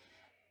be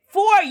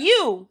for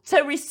you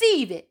to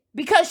receive it,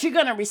 because you're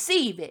going to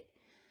receive it.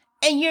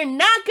 And you're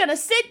not going to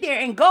sit there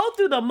and go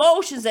through the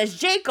motions as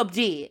Jacob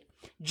did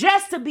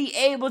just to be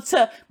able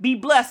to be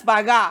blessed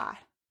by God.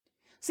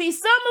 See,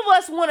 some of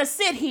us want to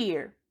sit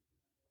here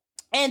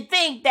and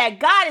think that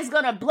God is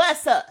going to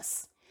bless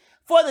us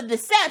for the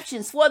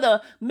deceptions, for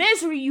the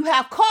misery you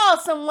have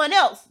caused someone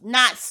else.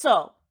 Not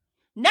so.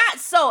 Not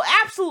so.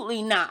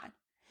 Absolutely not.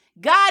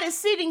 God is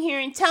sitting here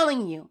and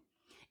telling you,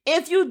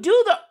 if you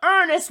do the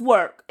earnest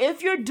work,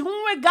 if you're doing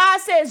what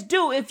God says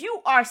do, if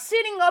you are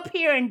sitting up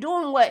here and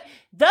doing what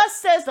thus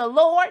says the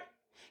Lord,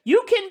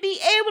 you can be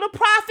able to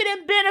profit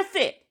and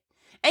benefit.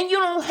 And you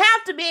don't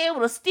have to be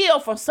able to steal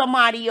from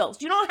somebody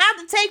else. You don't have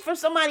to take from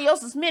somebody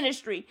else's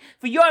ministry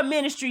for your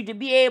ministry to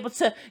be able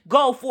to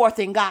go forth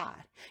in God.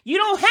 You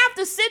don't have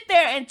to sit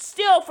there and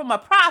steal from a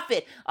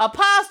prophet,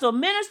 apostle,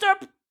 minister,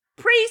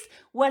 priest,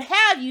 what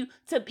have you,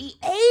 to be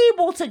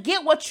able to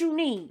get what you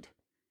need.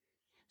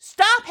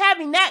 Stop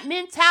having that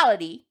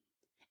mentality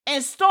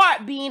and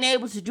start being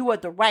able to do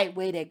it the right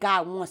way that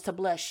God wants to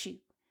bless you.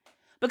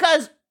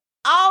 Because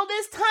all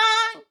this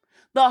time,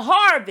 the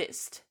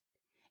harvest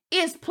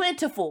is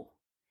plentiful,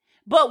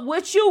 but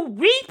what you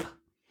reap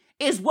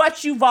is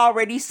what you've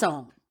already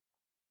sown.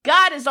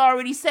 God has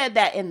already said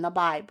that in the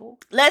Bible.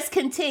 Let's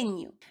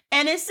continue.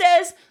 And it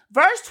says,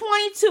 verse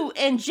 22,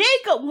 and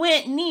Jacob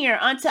went near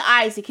unto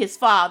Isaac his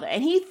father,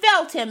 and he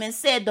felt him and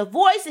said, the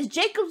voice is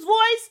Jacob's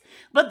voice,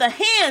 but the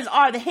hands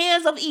are the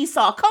hands of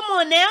Esau. Come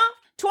on now.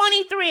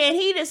 23, and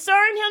he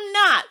discerned him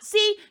not.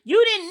 See,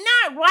 you did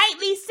not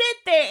rightly sit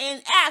there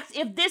and ask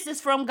if this is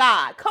from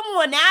God. Come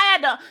on now,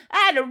 I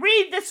had to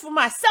read this for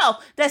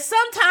myself, that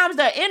sometimes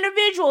the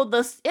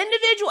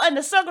individual and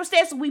the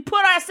circumstances we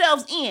put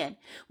ourselves in,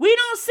 we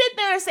don't sit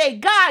there and say,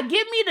 God,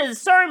 give me the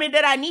discernment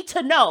that I need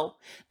to know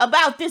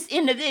about this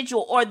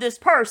individual or this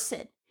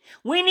person.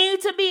 We need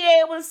to be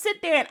able to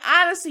sit there and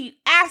honestly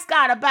ask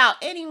God about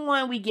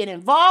anyone we get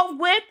involved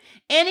with,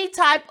 any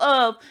type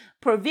of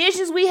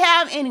provisions we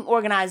have, any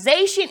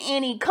organization,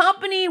 any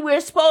company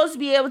we're supposed to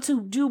be able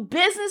to do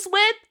business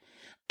with,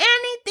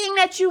 anything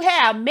that you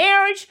have,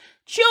 marriage,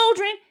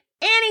 children,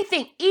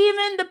 anything,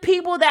 even the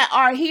people that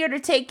are here to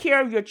take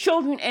care of your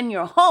children and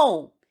your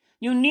home.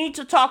 You need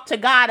to talk to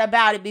God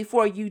about it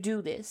before you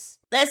do this.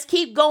 Let's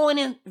keep going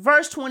in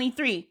verse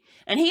 23.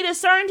 And he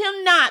discerned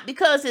him not,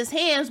 because his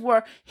hands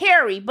were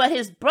hairy, but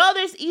his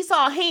brother's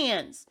Esau's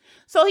hands.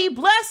 So he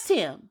blessed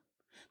him.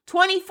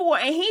 24,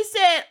 and he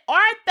said,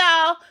 art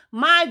thou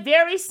my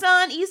very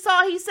son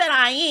Esau? He said,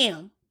 I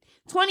am.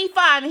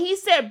 25, and he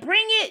said,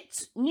 bring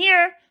it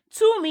near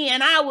to me,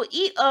 and I will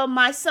eat of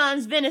my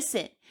son's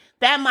venison,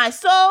 that my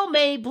soul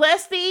may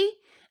bless thee.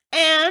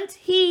 And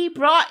he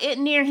brought it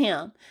near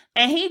him,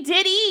 and he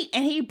did eat,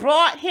 and he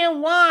brought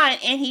him wine,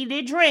 and he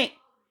did drink.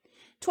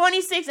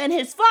 26, and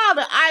his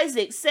father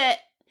Isaac said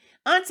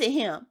unto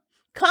him,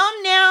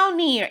 come now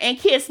near and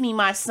kiss me,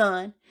 my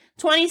son.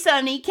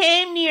 27, he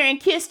came near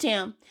and kissed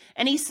him,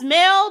 and he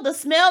smelled the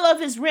smell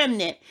of his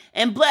remnant,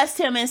 and blessed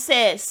him, and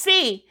said,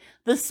 see,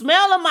 The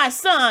smell of my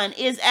son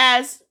is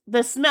as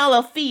the smell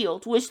of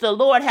fields, which the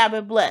Lord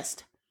hath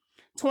blessed.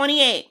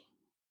 28.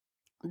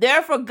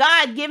 Therefore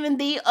God given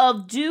thee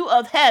of dew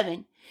of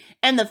heaven,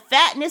 and the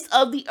fatness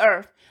of the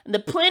earth, and the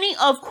plenty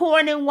of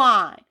corn and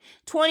wine.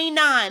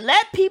 29.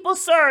 Let people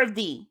serve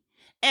thee,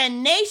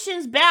 and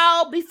nations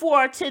bow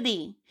before to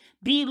thee.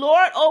 Be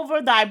Lord over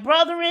thy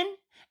brethren,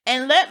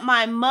 and let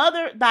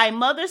thy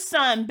mother's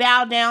son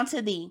bow down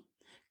to thee.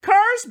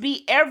 Cursed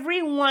be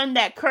every one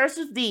that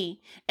curseth thee,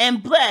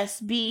 and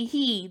blessed be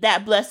he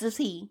that blesseth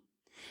thee.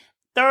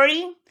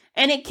 30.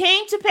 And it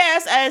came to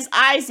pass, as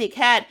Isaac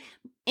had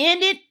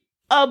ended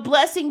of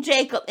blessing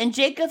Jacob, and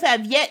Jacob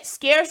had yet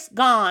scarce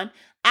gone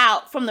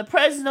out from the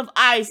presence of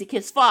Isaac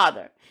his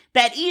father,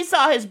 that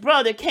Esau his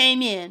brother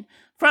came in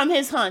from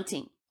his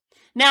hunting.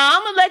 Now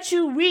I'm going to let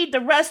you read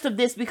the rest of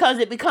this because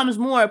it becomes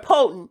more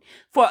potent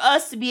for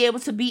us to be able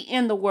to be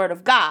in the word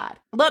of God.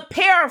 But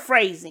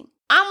paraphrasing,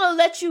 I'm going to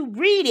let you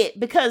read it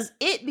because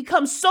it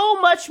becomes so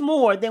much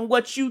more than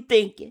what you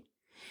thinking.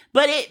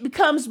 But it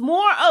becomes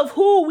more of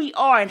who we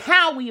are and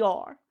how we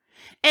are.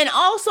 And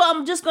also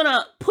I'm just going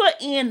to put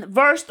in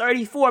verse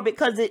 34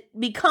 because it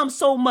becomes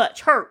so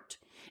much hurt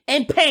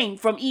and pain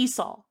from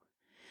Esau.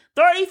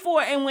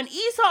 34, and when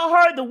Esau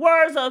heard the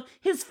words of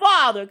his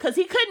father, because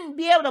he couldn't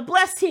be able to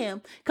bless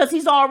him, because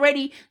he's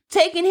already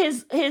taken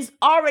his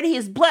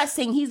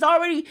blessing, he's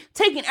already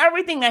taken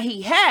everything that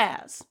he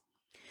has.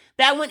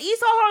 That when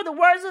Esau heard the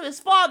words of his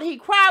father, he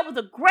cried with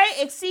a great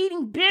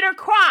exceeding bitter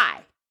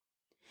cry,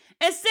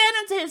 and said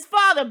unto his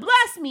father,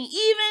 bless me,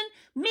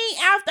 even me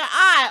after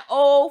I,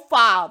 O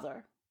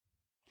father.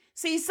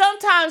 See,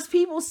 sometimes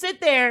people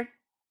sit there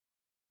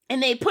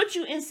and they put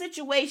you in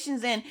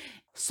situations and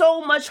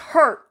so much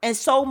hurt and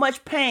so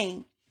much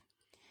pain.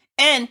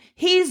 And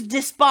he's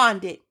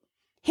despondent.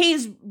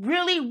 He's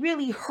really,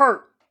 really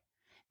hurt.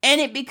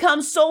 And it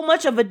becomes so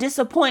much of a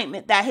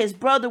disappointment that his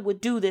brother would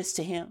do this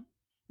to him,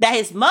 that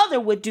his mother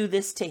would do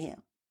this to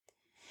him.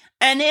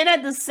 And then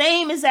at the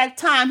same exact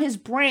time, his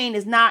brain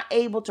is not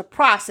able to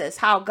process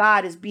how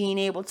God is being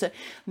able to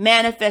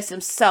manifest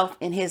himself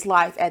in his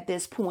life at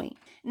this point.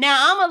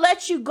 Now, I'm going to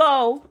let you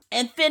go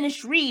and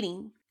finish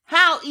reading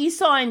how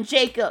Esau and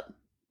Jacob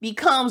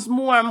becomes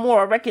more and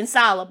more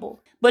reconcilable.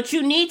 But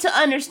you need to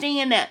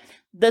understand that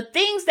the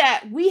things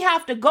that we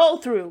have to go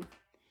through,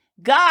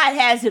 God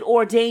has it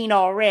ordained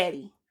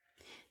already.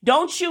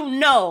 Don't you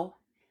know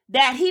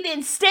that he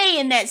didn't stay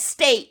in that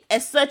state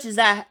as such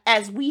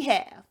as we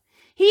have?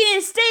 He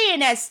didn't stay in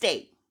that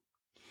state.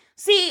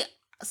 See,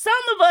 some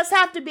of us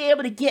have to be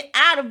able to get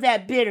out of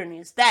that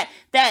bitterness, that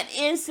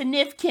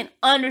insignificant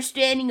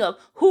understanding of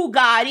who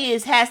God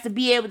is has to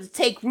be able to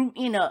take root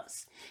in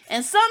us.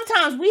 And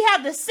sometimes we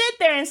have to sit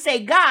there and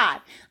say,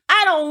 God,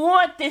 I don't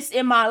want this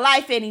in my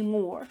life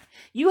anymore.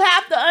 You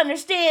have to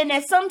understand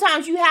that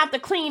sometimes you have to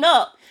clean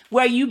up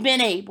where you've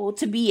been able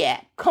to be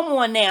at. Come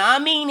on now. I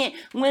mean it.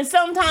 When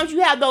sometimes you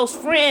have those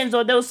friends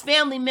or those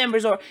family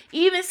members or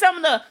even some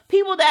of the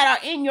people that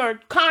are in your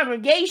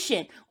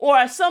congregation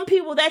or some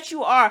people that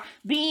you are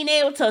being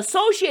able to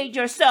associate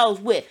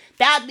yourselves with,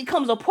 that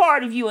becomes a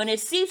part of you and it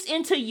seeps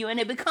into you and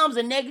it becomes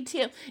a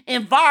negative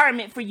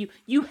environment for you.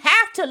 You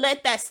have to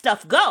let that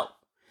stuff go.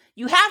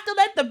 You have to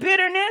let the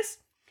bitterness,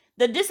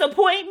 the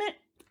disappointment,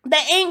 the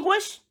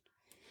anguish,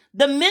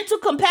 the mental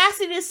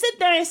capacity to sit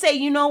there and say,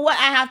 you know what,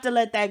 I have to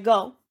let that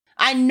go.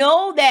 I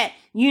know that,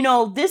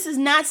 this is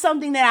not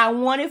something that I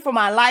wanted for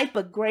my life,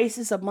 but grace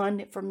is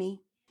abundant for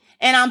me.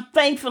 And I'm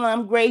thankful and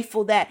I'm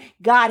grateful that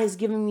God has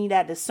given me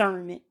that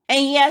discernment.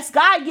 And yes,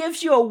 God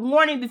gives you a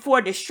warning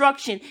before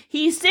destruction.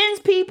 He sends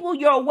people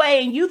your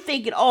way and you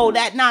thinking, oh,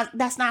 that's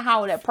not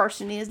how that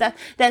person is.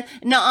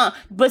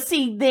 But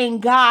see, then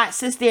God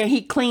sits there and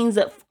he cleans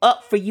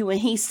up for you and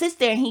he sits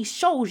there and he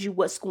shows you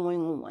what's going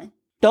on.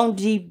 Don't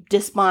be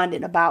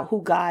despondent about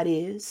who God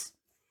is.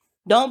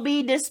 Don't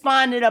be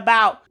despondent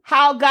about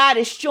how God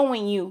is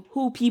showing you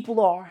who people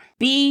are.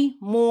 Be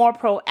more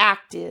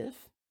proactive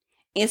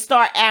and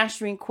start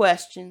answering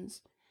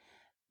questions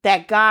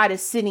that God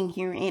is sitting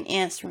here and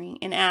answering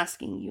and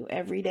asking you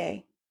every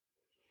day.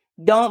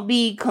 Don't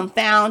be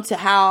confounded to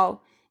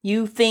how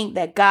you think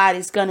that God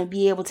is going to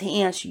be able to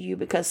answer you,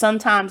 because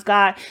sometimes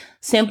God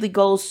simply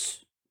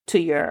goes to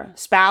your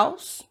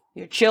spouse,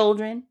 your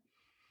children,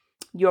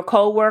 your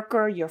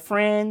coworker, your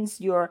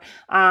friends, your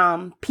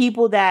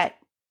people that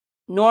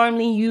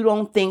normally you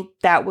don't think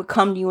that would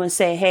come to you and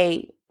say,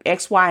 hey,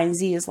 X, Y, and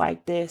Z is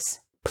like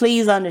this.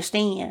 Please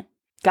understand,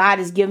 God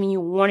is giving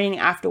you warning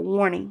after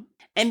warning.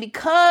 And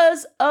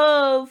because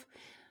of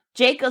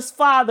Jacob's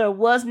father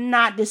was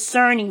not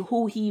discerning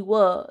who he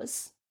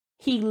was,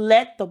 he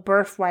let the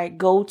birthright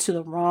go to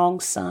the wrong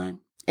son.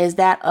 Is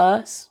that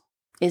us?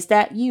 Is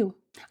that you?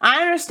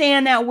 I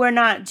understand that we're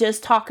not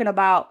just talking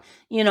about,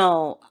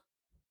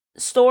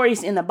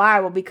 stories in the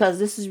Bible, because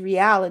this is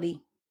reality.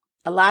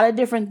 A lot of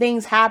different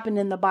things happened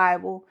in the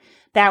Bible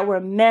that were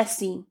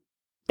messy,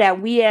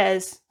 that we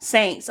as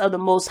saints of the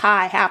Most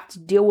High have to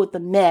deal with the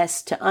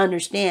mess to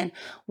understand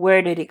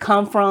where did it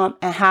come from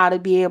and how to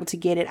be able to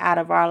get it out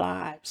of our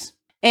lives.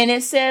 And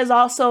it says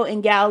also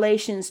in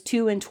Galatians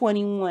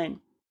 2:21,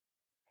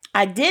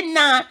 I did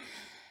not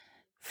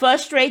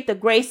frustrate the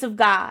grace of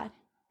God.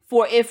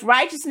 For if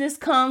righteousness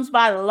comes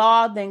by the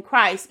law, then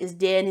Christ is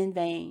dead in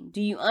vain.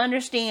 Do you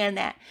understand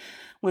that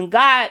when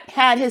God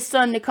had his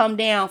son to come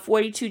down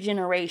 42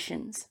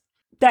 generations,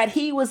 that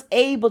he was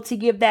able to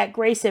give that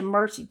grace and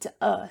mercy to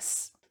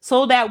us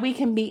so that we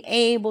can be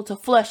able to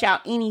flush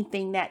out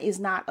anything that is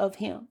not of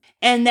him,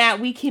 and that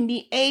we can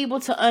be able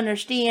to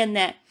understand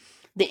that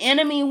the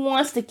enemy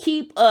wants to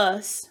keep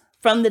us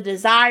from the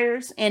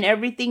desires and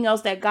everything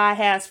else that God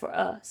has for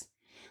us.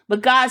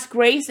 But God's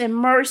grace and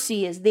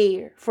mercy is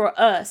there for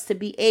us to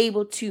be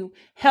able to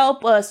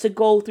help us to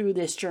go through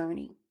this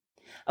journey.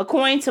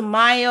 According to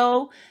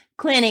Mayo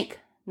Clinic,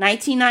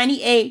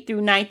 1998 to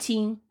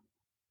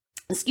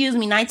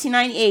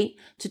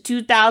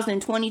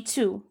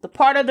 2022, the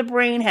part of the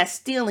brain has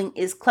stealing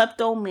is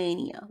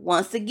kleptomania.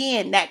 Once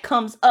again, that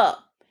comes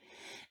up.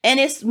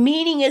 And its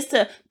meaning is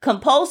to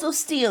compulsive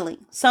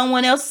stealing,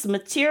 someone else's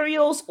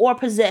materials or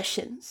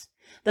possessions.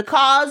 The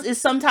cause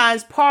is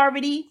sometimes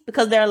poverty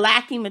because they're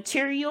lacking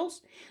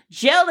materials,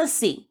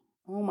 jealousy,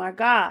 oh my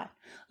God,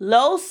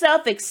 low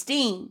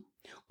self-esteem,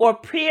 or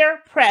peer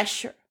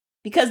pressure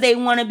because they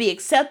want to be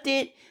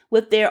accepted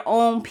with their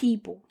own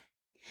people.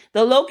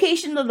 The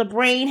location of the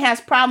brain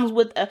has problems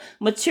with a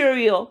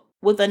material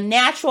with a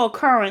natural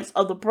occurrence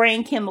of the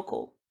brain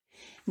chemical,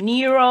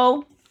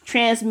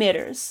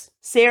 neurotransmitters,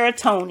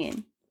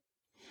 serotonin.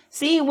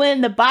 See,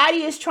 when the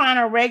body is trying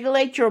to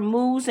regulate your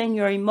moods and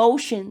your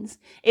emotions,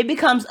 it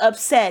becomes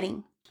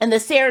upsetting. And the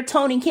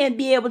serotonin can't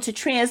be able to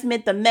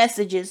transmit the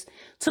messages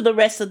to the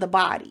rest of the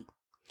body.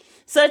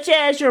 Such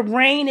as your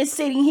brain is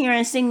sitting here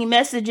and sending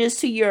messages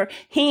to your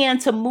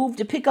hand to move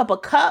to pick up a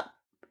cup.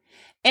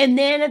 And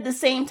then at the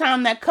same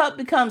time, that cup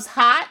becomes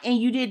hot and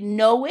you didn't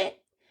know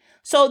it.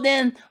 So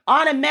then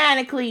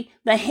automatically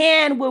the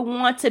hand will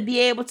want to be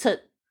able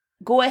to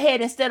go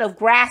ahead, instead of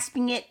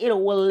grasping it, it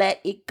will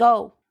let it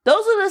go.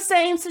 Those are the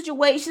same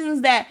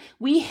situations that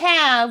we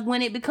have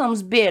when it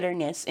becomes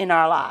bitterness in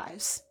our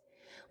lives.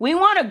 We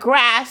want to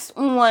grasp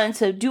on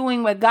to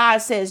doing what God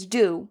says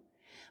do,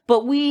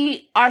 but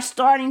we are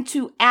starting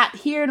to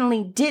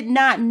apparently did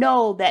not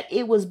know that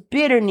it was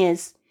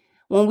bitterness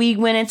when we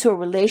went into a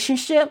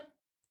relationship,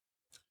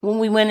 when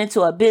we went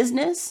into a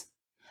business,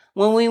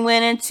 when we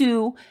went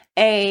into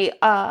a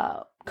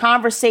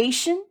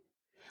conversation,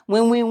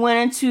 when we went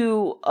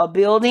into a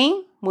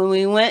building, when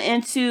we went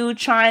into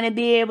trying to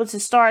be able to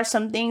start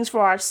some things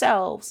for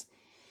ourselves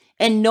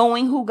and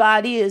knowing who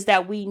God is,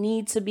 that we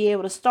need to be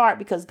able to start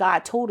because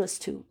God told us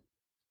to.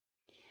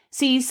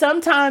 See,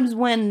 sometimes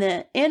when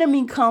the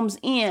enemy comes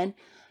in,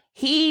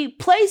 he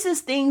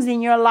places things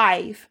in your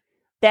life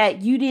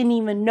that you didn't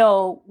even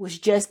know was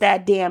just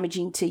that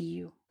damaging to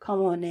you.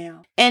 Come on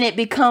now. And it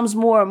becomes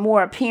more and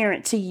more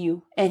apparent to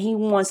you, and he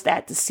wants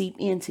that to seep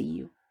into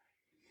you.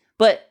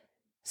 But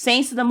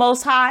saints of the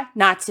Most High,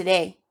 not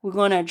today. We're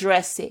going to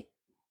address it.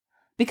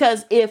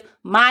 Because if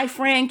my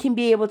friend can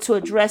be able to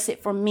address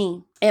it for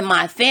me and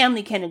my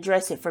family can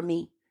address it for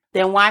me,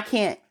 then why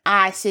can't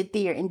I sit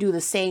there and do the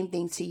same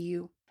thing to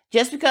you?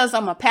 Just because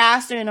I'm a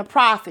pastor and a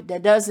prophet,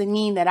 that doesn't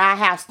mean that I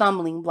have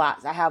stumbling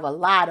blocks. I have a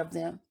lot of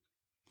them.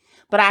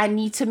 But I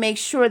need to make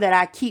sure that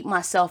I keep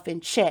myself in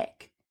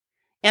check.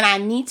 And I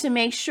need to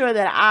make sure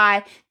that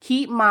I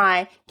keep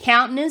my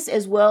countenance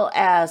as well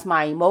as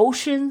my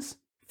emotions,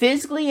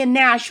 physically and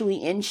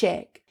naturally, in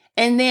check.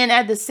 And then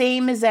at the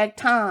same exact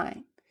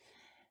time,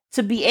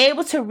 to be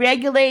able to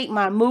regulate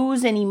my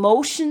moods and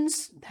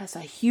emotions, that's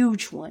a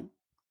huge one.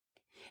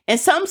 And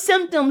some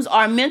symptoms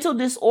are mental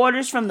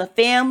disorders from the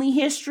family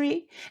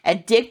history,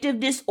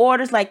 addictive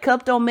disorders like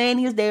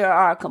kleptomania. They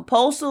are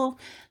compulsive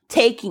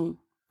taking,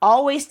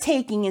 always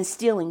taking and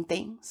stealing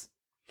things,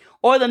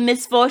 or the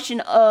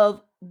misfunction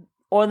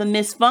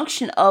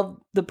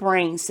of the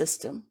brain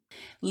system.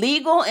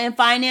 Legal and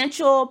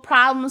financial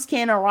problems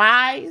can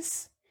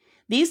arise.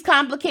 These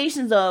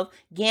complications of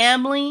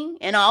gambling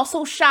and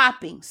also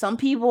shopping. Some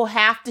people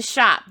have to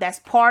shop. That's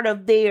part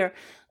of their,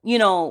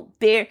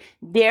 they're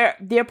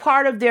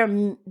part of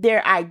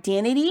their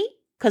identity,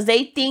 because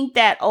they think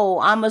that, oh,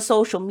 I'm a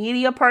social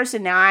media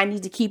person. Now I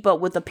need to keep up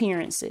with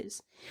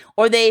appearances.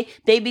 Or they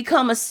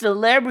become a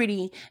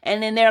celebrity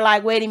and then they're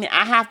like, wait a minute,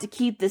 I have to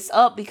keep this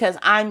up because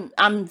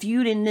I'm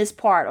viewed in this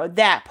part or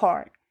that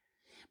part.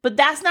 But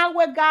that's not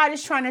what God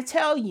is trying to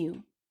tell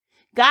you.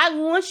 God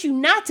wants you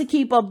not to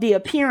keep up the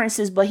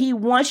appearances, but he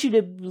wants you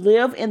to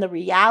live in the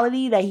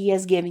reality that he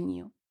has given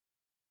you.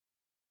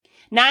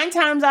 9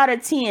 times out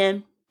of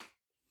 10,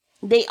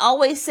 they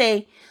always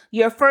say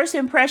your first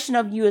impression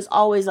of you is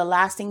always a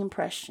lasting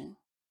impression.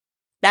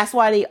 That's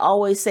why they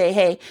always say,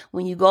 hey,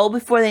 when you go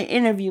before the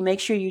interview, make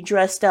sure you're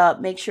dressed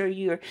up, make sure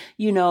you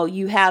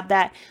have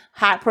that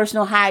high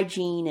personal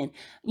hygiene and,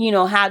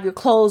 have your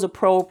clothes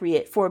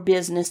appropriate for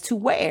business to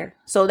wear,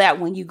 so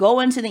that when you go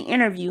into the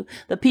interview,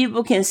 the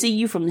people can see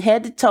you from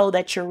head to toe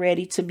that you're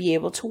ready to be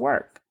able to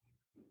work.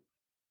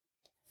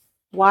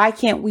 Why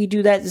can't we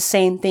do that the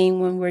same thing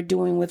when we're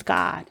doing with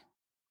God?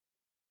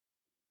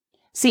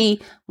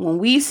 See, when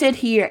we sit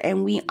here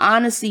and we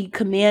honestly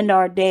commend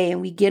our day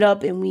and we get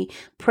up and we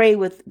pray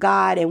with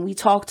God and we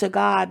talk to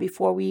God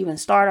before we even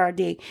start our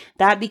day,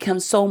 that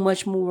becomes so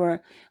much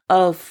more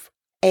of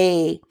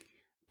a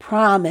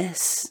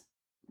promise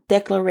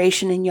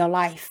declaration in your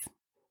life.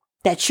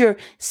 That you're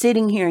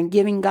sitting here and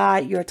giving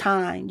God your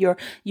time,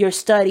 your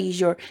studies,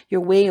 your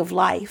way of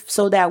life,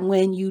 so that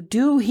when you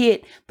do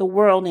hit the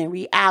world in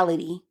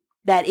reality,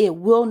 that it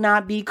will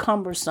not be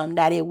cumbersome,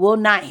 that it will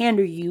not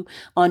hinder you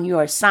on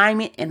your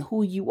assignment and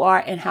who you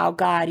are and how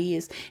God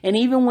is. And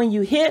even when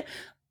you hit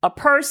a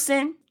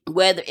person,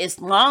 whether it's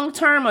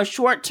long-term or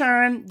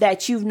short-term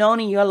that you've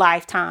known in your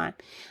lifetime,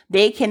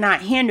 they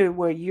cannot hinder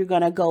where you're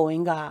going to go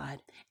in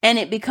God. And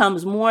it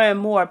becomes more and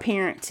more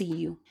apparent to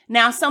you.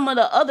 Now, some of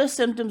the other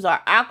symptoms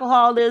are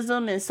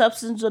alcoholism and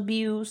substance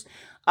abuse,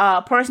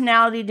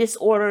 personality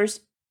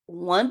disorders.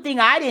 One thing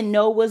I didn't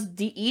know was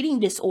eating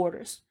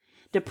disorders,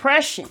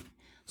 depression,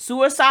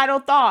 suicidal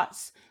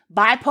thoughts,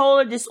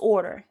 bipolar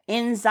disorder,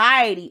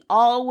 anxiety,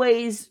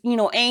 always,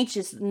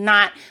 anxious,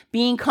 not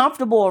being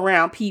comfortable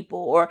around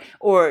people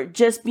or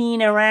just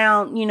being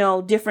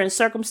around, different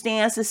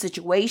circumstances,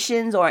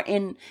 situations, or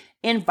in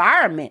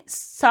environments.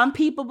 Some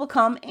people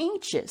become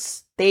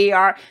anxious. They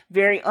are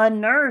very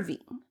unnerving.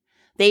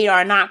 They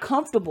are not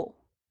comfortable.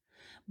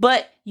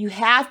 But you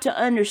have to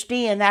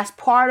understand that's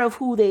part of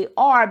who they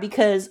are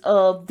because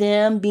of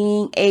them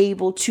being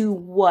able to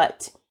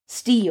what?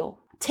 Steal,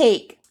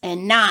 take,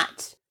 and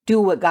not do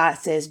what God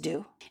says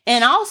do.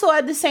 And also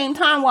at the same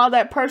time, while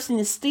that person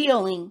is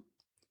stealing,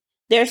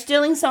 they're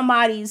stealing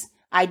somebody's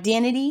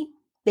identity.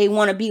 They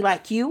want to be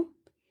like you.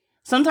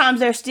 Sometimes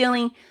they're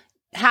stealing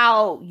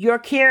how your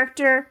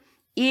character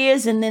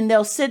is, and then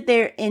they'll sit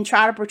there and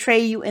try to portray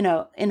you in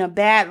a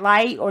bad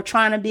light, or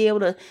trying to be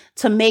able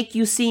to make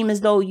you seem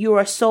as though you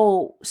are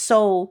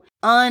so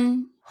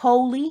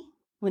unholy,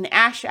 when in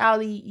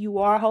actuality you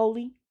are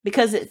holy,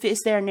 because it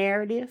fits their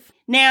narrative.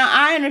 Now,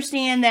 I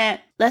understand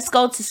that. Let's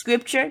go to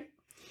scripture.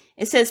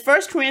 It says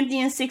 1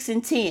 Corinthians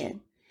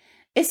 6:10.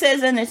 It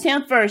says in the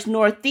 10th verse,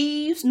 nor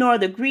thieves, nor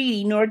the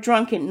greedy, nor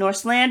drunken, nor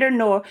slander,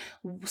 nor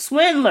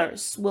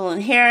swindlers will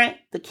inherit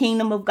the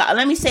kingdom of God.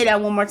 Let me say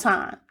that one more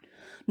time.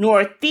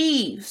 Nor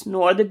thieves,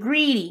 nor the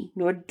greedy,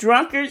 nor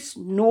drunkards,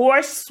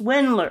 nor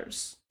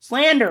slanderers,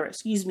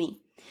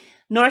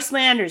 nor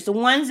slanders, the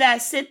ones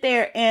that sit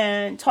there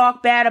and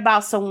talk bad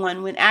about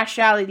someone when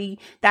actuality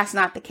that's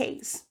not the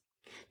case.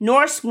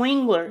 Nor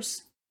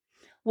swindlers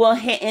will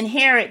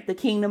inherit the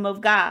kingdom of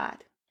God.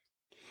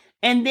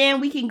 And then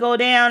we can go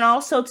down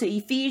also to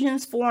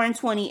Ephesians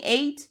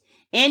 4:28.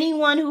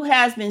 Anyone who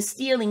has been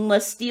stealing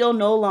must steal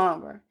no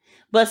longer,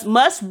 but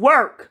must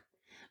work,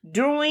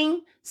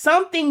 doing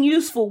something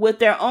useful with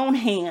their own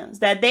hands,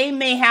 that they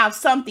may have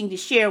something to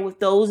share with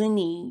those in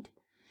need.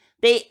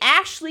 They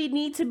actually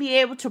need to be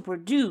able to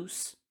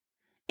produce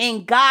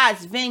in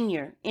God's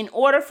vineyard in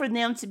order for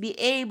them to be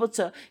able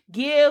to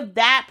give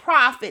that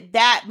profit,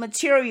 that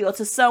material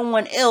to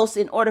someone else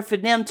in order for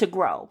them to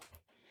grow.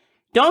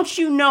 Don't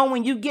you know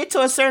when you get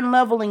to a certain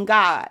level in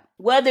God,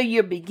 whether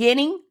you're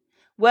beginning,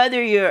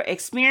 whether you're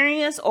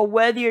experienced, or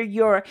whether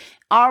you're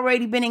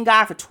already been in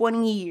God for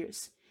 20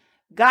 years,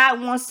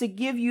 God wants to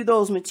give you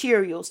those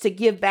materials to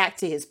give back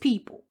to his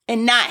people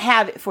and not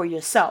have it for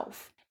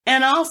yourself.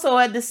 And also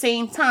at the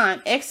same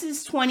time,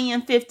 Exodus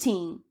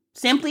 20:15,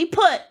 simply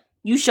put,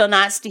 you shall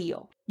not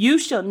steal. You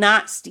shall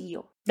not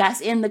steal. That's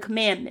in the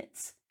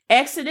commandments.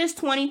 Exodus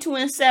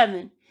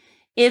 22:7.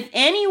 If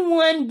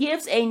anyone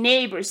gives a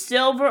neighbor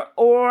silver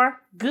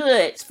or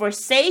goods for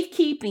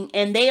safekeeping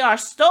and they are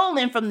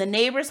stolen from the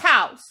neighbor's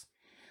house,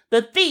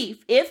 the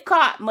thief, if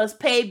caught, must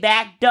pay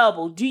back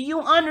double. Do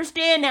you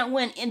understand that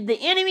when the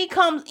enemy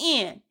comes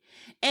in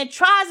and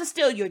tries to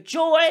steal your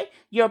joy,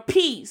 your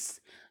peace,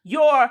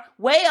 your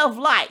way of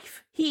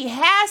life, he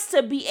has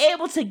to be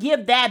able to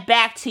give that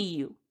back to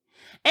you?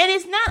 And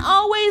it's not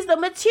always the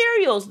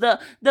materials, the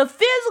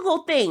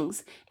physical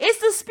things. It's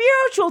the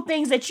spiritual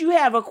things that you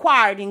have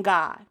acquired in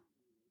God,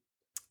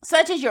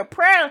 such as your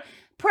prayer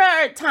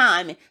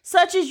time,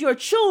 such as your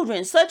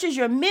children, such as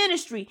your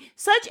ministry,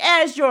 such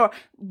as your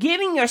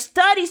giving your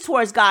studies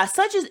towards God,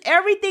 such as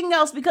everything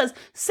else, because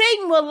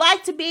Satan would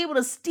like to be able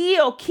to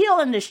steal, kill,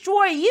 and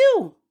destroy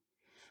you.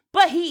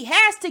 But he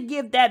has to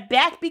give that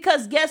back,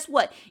 because guess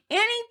what?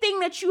 Anything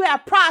that you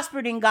have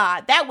prospered in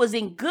God, that was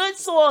in good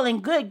soil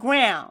and good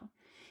ground,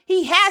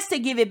 he has to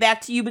give it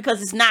back to you,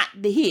 because it's not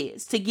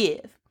his to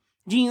give.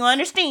 Do you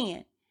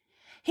understand?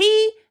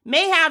 He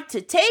may have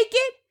to take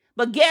it,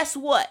 but guess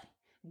what?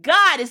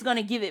 God is going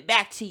to give it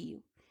back to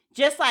you.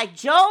 Just like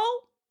Job,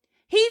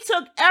 he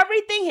took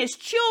everything, his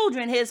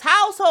children, his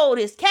household,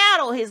 his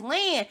cattle, his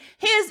land,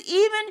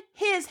 even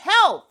his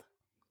health,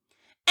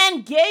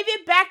 and gave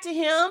it back to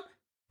him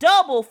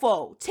double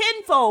fold,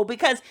 tenfold,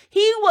 because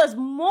he was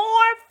more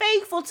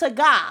faithful to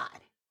God.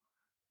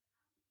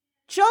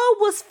 Job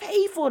was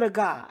faithful to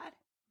God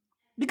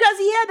because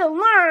he had to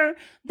learn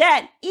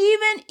that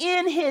even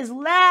in his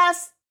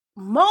last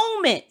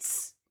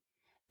moments,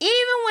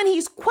 even when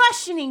he's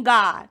questioning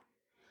God,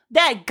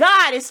 that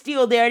God is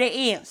still there to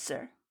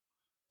answer.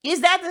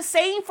 Is that the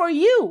same for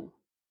you?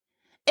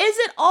 Is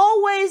it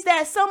always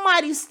that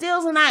somebody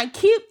steals? And I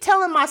keep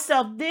telling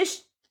myself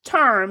this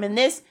term and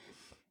this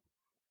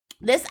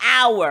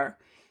hour,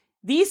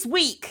 this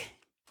week,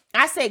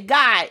 I say,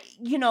 God,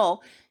 he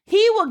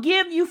will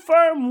give you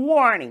firm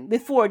warning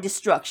before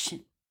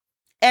destruction.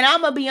 And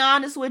I'm going to be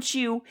honest with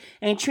you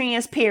and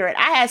transparent.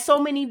 I had so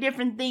many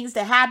different things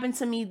that happened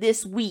to me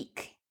this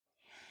week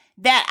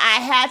that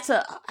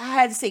I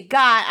had to say,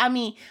 God,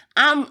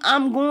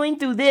 I'm going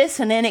through this,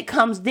 and then it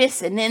comes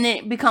this, and then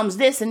it becomes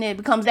this, and then it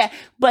becomes that.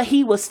 But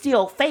he was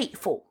still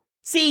faithful.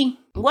 See,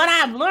 what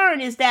I've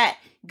learned is that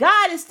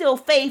God is still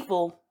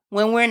faithful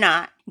when we're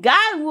not.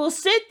 God will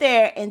sit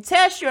there and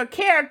test your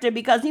character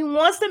because he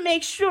wants to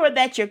make sure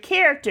that your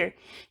character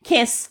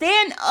can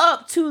stand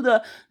up to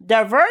the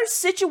diverse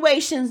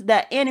situations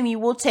the enemy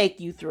will take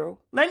you through.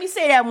 Let me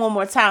say that one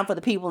more time for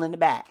the people in the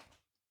back.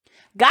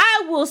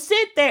 God will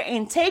sit there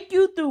and take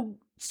you through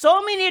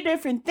so many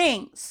different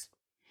things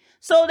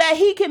so that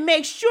he can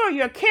make sure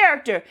your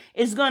character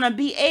is going to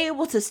be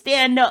able to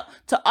stand up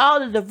to all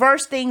the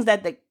diverse things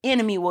that the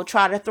enemy will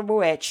try to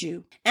throw at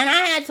you. And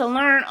I had to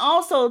learn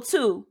also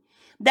too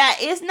that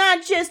it's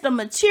not just the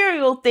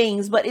material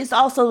things, but it's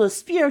also the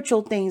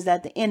spiritual things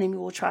that the enemy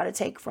will try to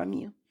take from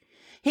you.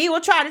 He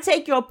will try to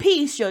take your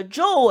peace, your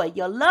joy,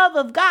 your love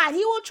of God.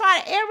 He will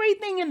try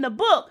everything in the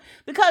book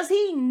because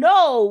he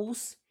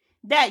knows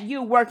that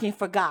you're working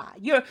for God.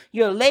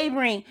 You're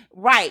laboring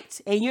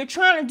right, and you're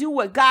trying to do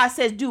what God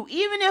says do,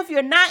 even if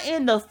you're not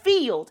in the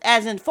field,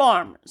 as in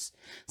farmers.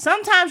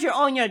 Sometimes you're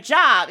on your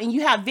job and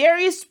you have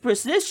various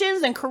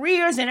positions and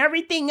careers and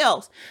everything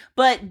else.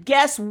 But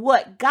guess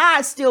what?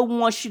 God still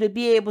wants you to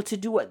be able to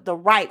do it the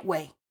right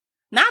way.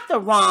 Not the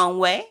wrong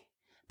way,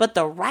 but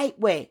the right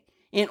way,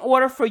 in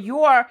order for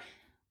your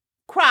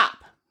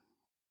crop,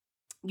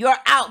 your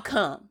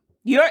outcome,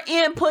 your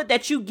input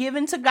that you've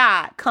given to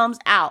God comes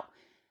out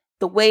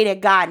the way that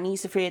God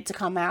needs for it to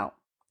come out,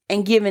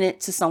 and giving it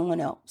to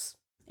someone else.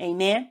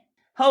 Amen.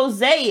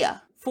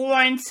 Hosea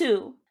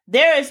 4:2.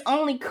 There is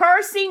only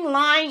cursing,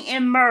 lying,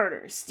 and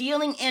murder,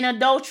 stealing, and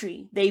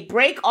adultery. They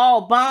break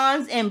all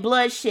bonds and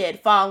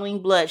bloodshed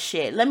following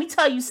bloodshed. Let me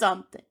tell you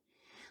something.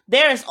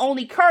 There is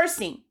only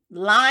cursing,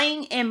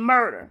 lying, and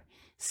murder,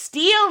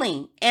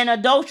 stealing, and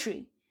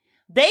adultery.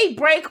 They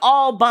break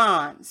all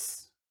bonds.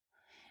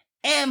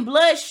 And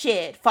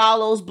bloodshed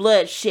follows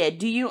bloodshed.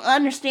 Do you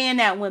understand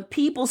that when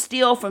people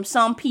steal from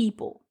some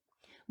people,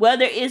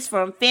 whether it's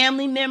from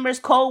family members,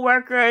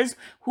 co-workers,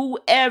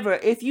 whoever,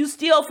 if you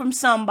steal from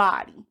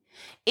somebody,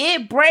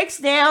 it breaks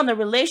down the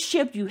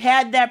relationship you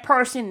had that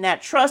person,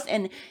 that trust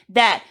and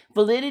that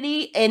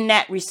validity and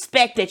that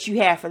respect that you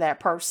have for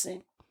that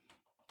person.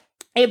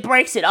 It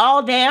breaks it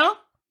all down.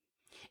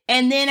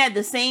 And then at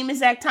the same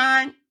exact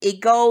time,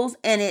 it goes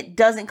and it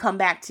doesn't come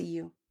back to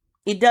you.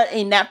 It does,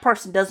 and that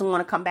person doesn't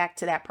want to come back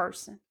to that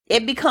person.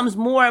 It becomes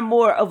more and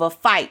more of a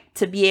fight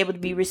to be able to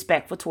be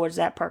respectful towards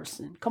that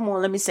person. Come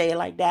on, let me say it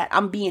like that.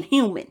 I'm being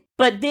human.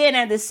 But then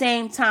at the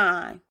same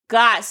time,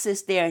 God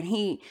sits there and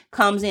he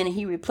comes in and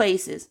he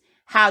replaces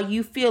how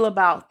you feel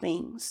about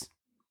things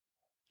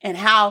and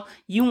how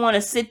you want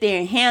to sit there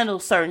and handle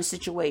certain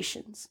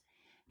situations.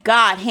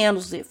 God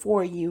handles it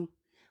for you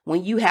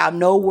when you have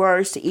no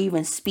words to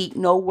even speak,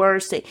 no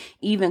words to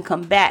even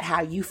combat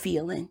how you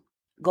feeling.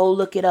 Go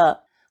look it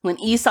up. When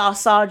Esau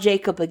saw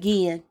Jacob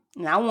again,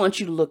 and I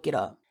want you to look it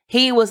up,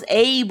 he was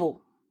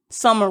able,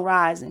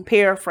 summarizing,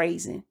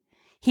 paraphrasing,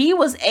 he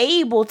was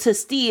able to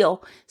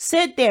still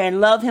sit there and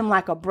love him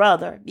like a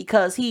brother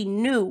because he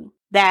knew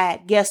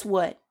that, guess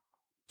what?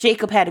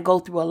 Jacob had to go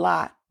through a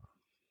lot,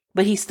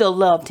 but he still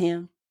loved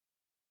him.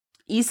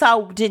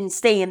 Esau didn't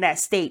stay in that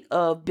state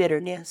of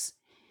bitterness.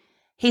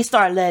 He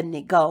started letting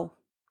it go.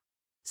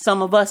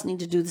 Some of us need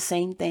to do the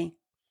same thing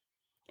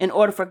in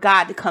order for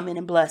God to come in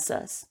and bless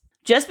us.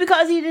 Just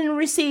because he didn't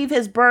receive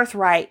his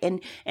birthright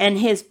and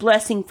his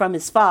blessing from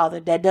his father,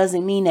 that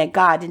doesn't mean that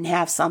God didn't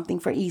have something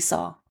for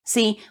Esau.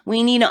 See,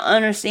 we need to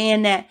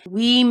understand that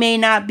we may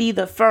not be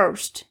the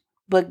first,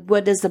 but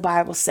what does the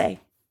Bible say?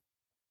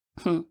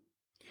 The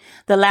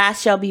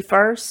last shall be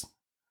first,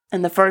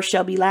 and the first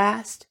shall be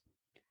last.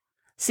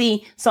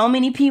 See, so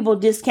many people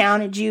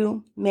discounted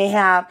you, may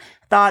have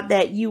thought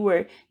that you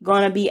were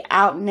going to be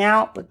out and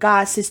out, but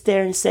God sits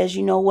there and says,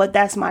 you know what,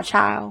 that's my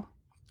child.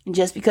 And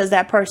just because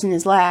that person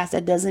is last,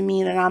 that doesn't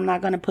mean that I'm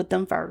not going to put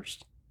them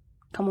first.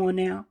 Come on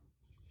now.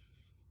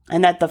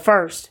 And that the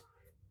first,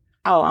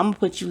 I'm going to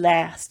put you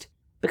last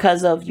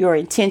because of your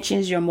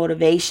intentions, your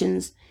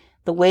motivations,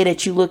 the way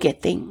that you look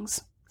at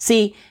things.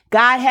 See,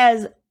 God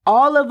has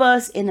all of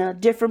us in a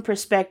different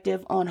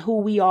perspective on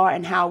who we are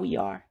and how we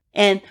are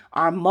and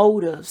our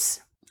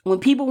motives. When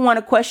people want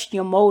to question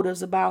your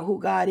motives about who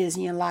God is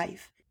in your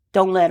life,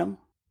 don't let them.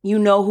 You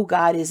know who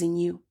God is in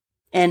you.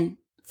 And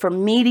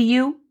from me to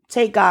you,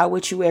 take God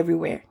with you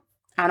everywhere.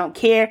 I don't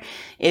care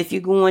if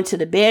you're going to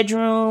the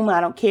bedroom. I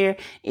don't care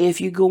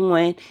if you're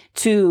going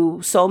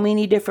to so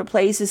many different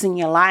places in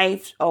your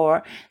life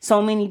or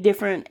so many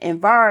different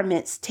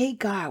environments. Take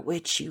God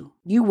with you.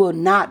 You will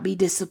not be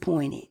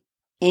disappointed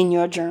in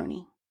your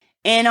journey.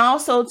 And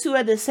also, too,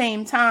 at the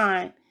same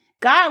time,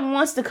 God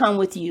wants to come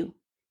with you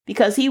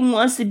because he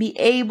wants to be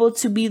able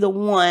to be the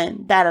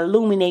one that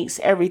illuminates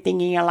everything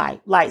in your life,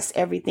 lights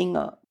everything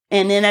up.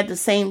 And then at the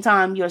same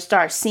time, you'll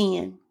start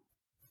seeing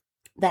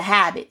the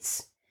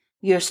habits.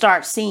 You'll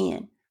start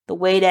seeing the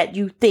way that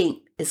you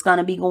think it's going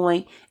to be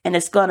going, and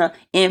it's going to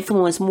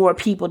influence more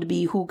people to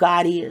be who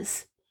God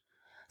is.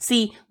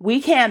 See,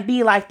 we can't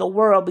be like the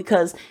world,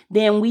 because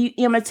then we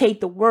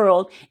imitate the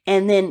world.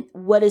 And then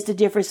what is the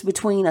difference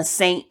between a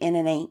saint and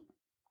an ain't?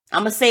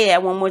 I'm going to say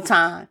that one more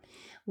time.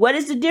 What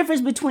is the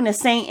difference between a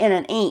saint and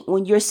an ain't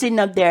when you're sitting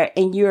up there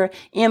and you're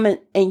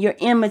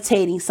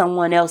imitating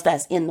someone else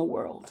that's in the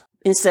world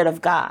instead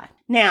of God?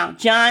 Now,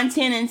 John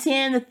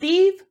 10:10, the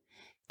thief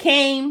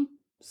came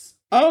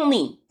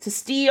only to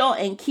steal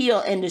and kill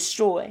and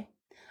destroy.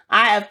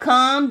 I have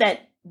come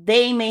that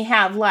they may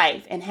have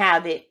life and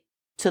have it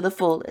to the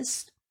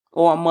fullest,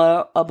 or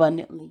more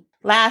abundantly.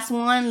 Last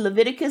one,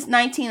 Leviticus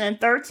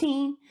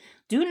 19:13.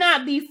 Do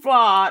not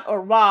defraud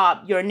or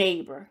rob your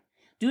neighbor.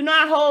 Do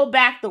not hold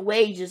back the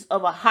wages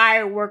of a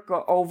hired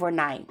worker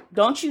overnight.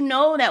 Don't you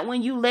know that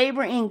when you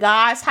labor in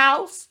God's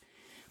house,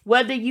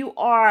 whether you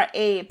are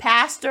a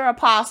pastor,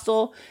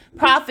 apostle,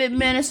 prophet,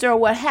 minister, or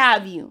what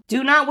have you,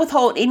 do not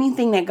withhold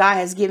anything that God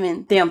has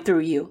given them through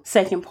you.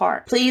 Second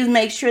part, please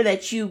make sure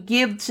that you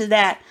give to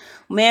that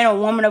man or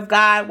woman of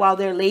God while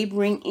they're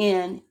laboring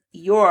in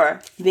your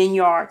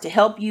vineyard to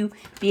help you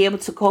be able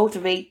to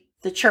cultivate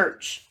the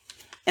church.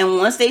 And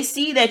once they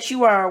see that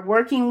you are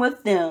working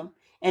with them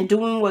and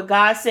doing what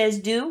God says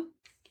do,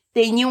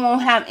 then you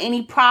won't have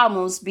any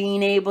problems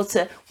being able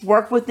to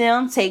work with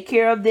them, take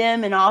care of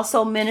them, and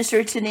also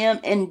minister to them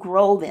and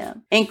grow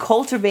them and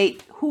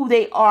cultivate who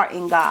they are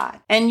in God.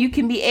 And you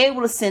can be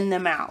able to send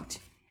them out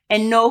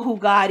and know who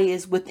God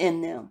is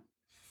within them.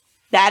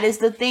 That is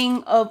the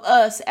thing of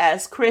us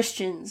as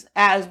Christians,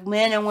 as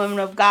men and women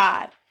of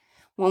God.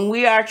 When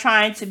we are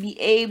trying to be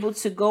able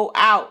to go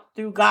out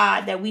through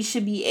God, that we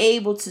should be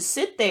able to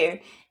sit there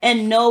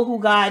and know who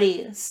God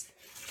is.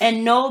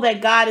 And know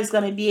that God is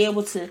going to be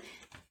able to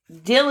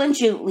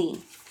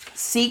diligently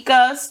seek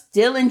us,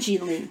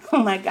 diligently,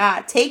 oh my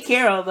God, take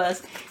care of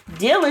us,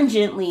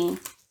 diligently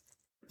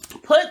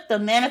put the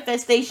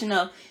manifestation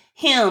of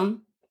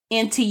him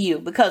into you.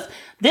 Because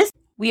this,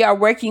 we are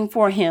working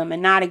for him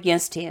and not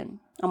against him.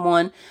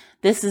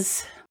 This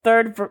is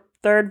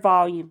third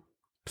volume.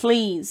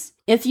 Please,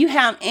 if you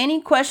have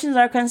any questions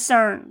or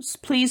concerns,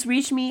 please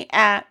reach me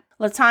at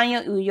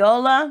Latanya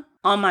Uyola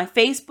on my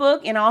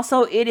Facebook, and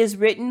also it is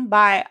written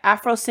by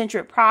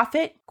Afrocentric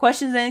Prophet.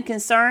 Questions and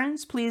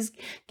concerns, please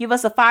give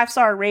us a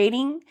 5-star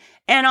rating,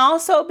 and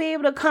also be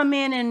able to come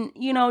in and,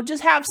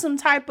 just have some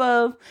type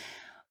of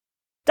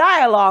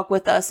dialogue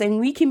with us, and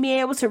we can be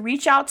able to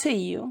reach out to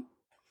you.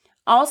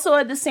 Also,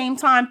 at the same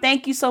time,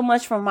 thank you so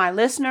much for my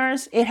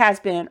listeners. It has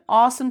been an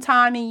awesome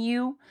time in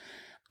you.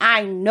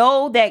 I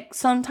know that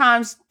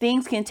sometimes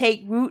things can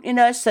take root in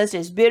us, such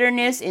as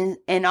bitterness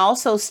and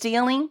also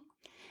stealing.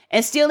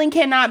 And stealing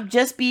cannot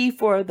just be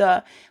for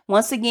the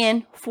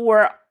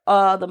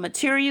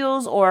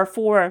materials or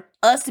for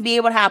us to be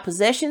able to have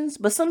possessions,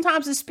 but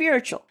sometimes it's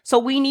spiritual. So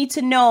we need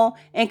to know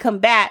and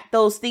combat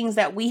those things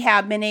that we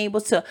have been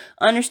able to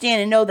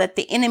understand and know that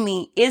the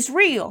enemy is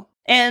real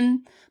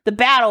and the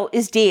battle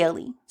is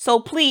daily. So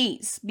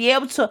please be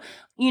able to,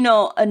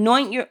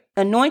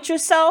 anoint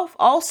yourself,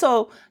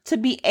 also to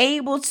be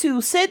able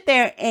to sit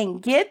there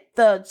and get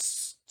the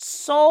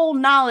soul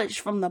knowledge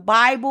from the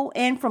Bible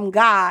and from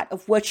God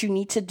of what you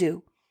need to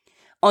do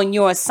on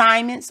your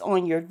assignments,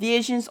 on your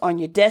visions, on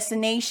your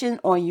destination,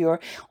 on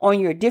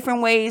your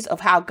different ways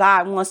of how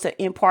God wants to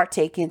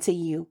impartake into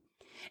you,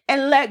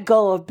 and let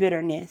go of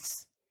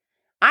bitterness.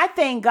 I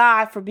thank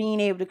God for being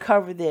able to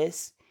cover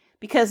this,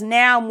 because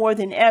now more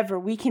than ever,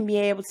 we can be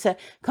able to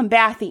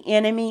combat the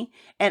enemy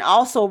and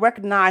also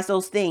recognize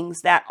those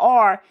things that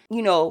are,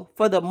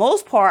 for the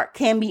most part,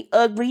 can be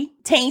ugly,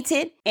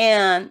 tainted,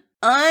 and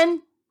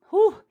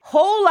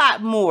whole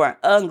lot more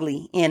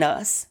ugly in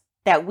us,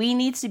 that we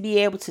need to be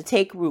able to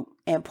take root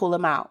and pull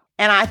them out.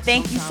 And I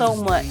thank you so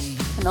much.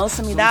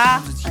 Kanosamida,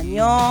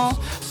 Anyon.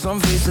 Some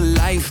face a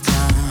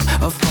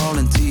lifetime of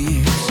falling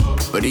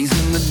tears, but he's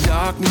in the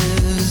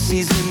darkness,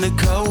 he's in the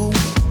cold,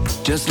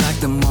 just like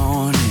the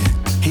morning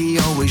he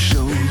always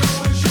shows.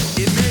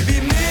 It may be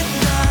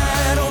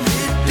midnight or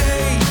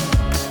midday,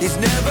 it's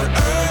never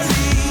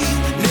early,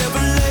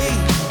 never late.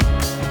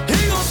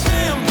 He gon'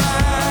 stand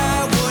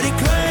by what he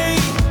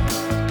claimed.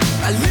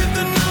 I lived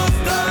enough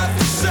life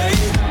to say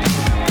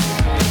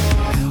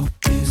help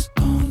is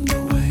on the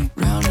way,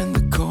 round in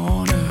the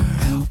corner.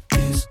 Help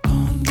is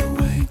on the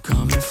way,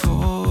 coming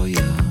for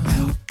you.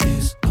 Help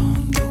is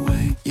on the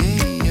way,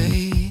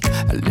 yeah.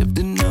 I lived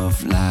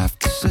enough life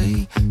to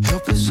say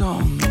help is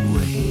on the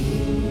way.